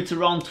pushed me to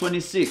round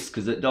 26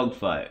 because at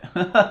dogfight?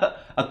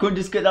 I couldn't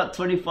just get that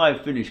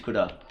 25 finish, could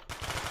I?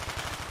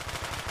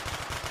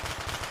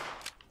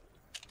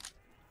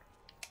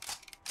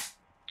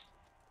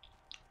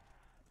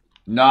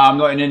 Nah, I'm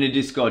not in any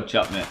Discord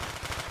chat, mate.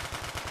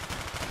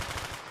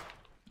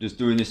 Just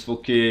doing this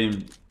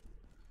fucking...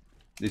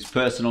 this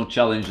personal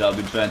challenge that I've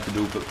been trying to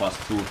do for the past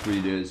 2 or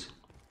 3 days.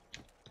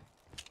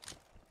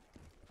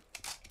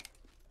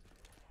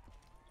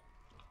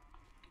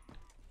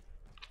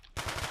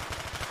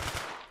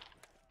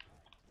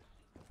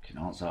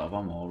 Out of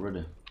ammo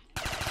already.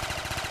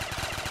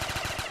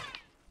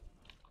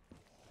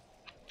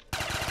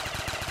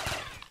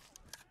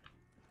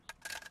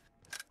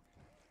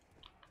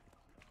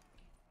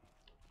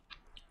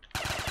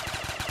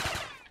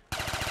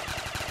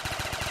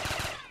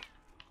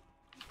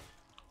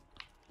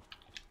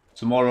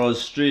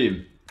 Tomorrow's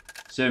stream,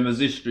 same as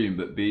this stream,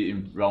 but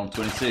beating round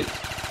 26.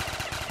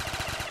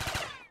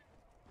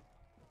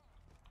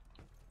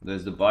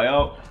 There's the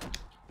buyout.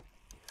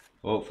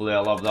 Hopefully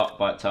I'll have that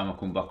by the time I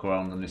come back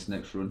around on this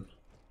next run.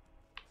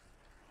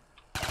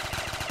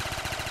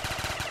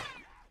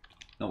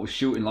 Not with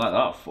shooting like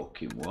that,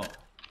 fucking what?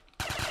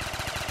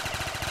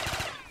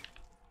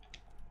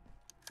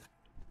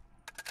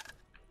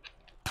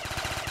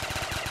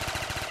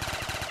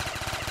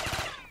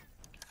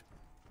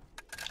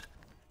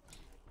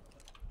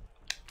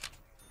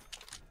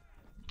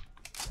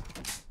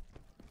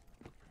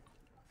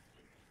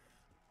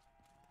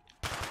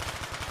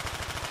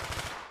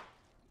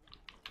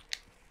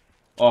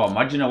 Oh,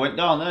 imagine I went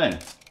down there.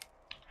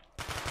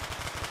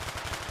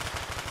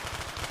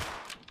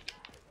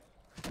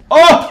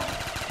 Oh!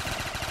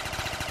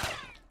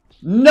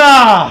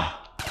 Nah!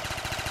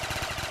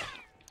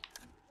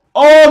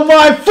 Oh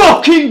my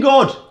fucking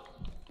god!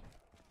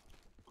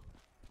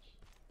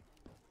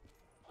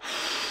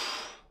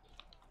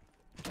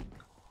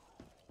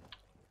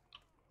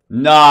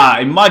 Nah,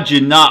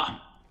 imagine that.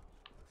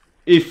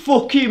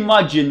 Fucking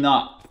imagine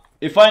that.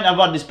 If I hadn't have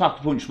had this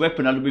pack-a-punch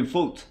weapon, I'd have been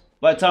fucked.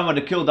 By the time I'd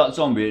have killed that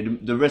zombie,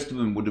 the rest of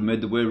them would have made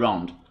the way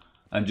around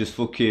and just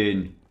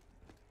fucking...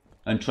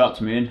 and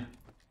trapped me in.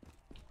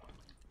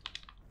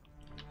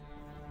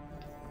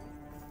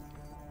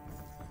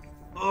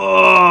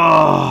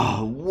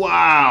 Oh,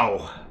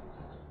 wow.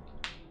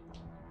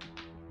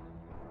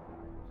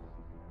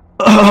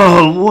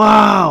 Oh,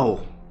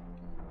 wow.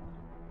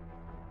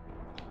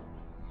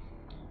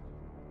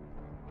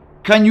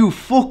 Can you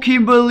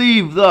fucking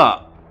believe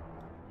that?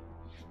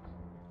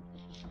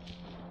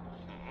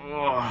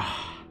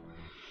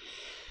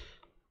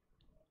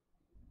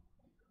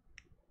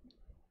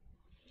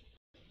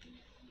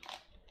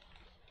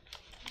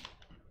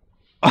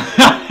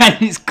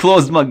 He's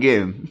closed my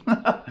game.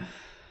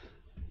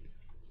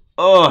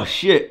 Oh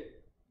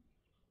shit.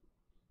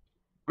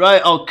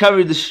 Right, I'll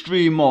carry the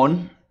stream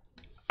on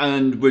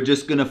and we're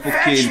just gonna fucking...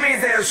 Fetch me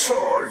their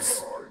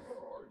swords.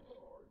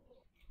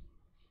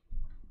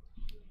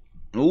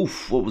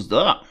 Oof, what was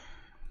that?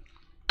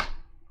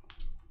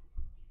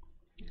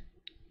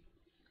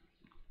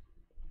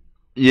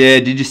 Yeah,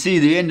 did you see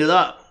the end of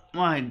that?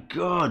 My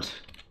god.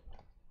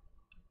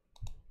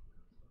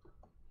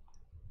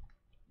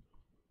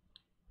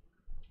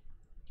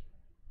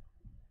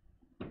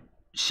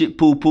 Shit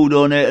Poo Poo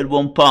donated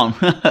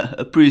 £1.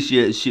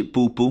 Appreciate it, Shit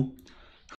Poo Poo.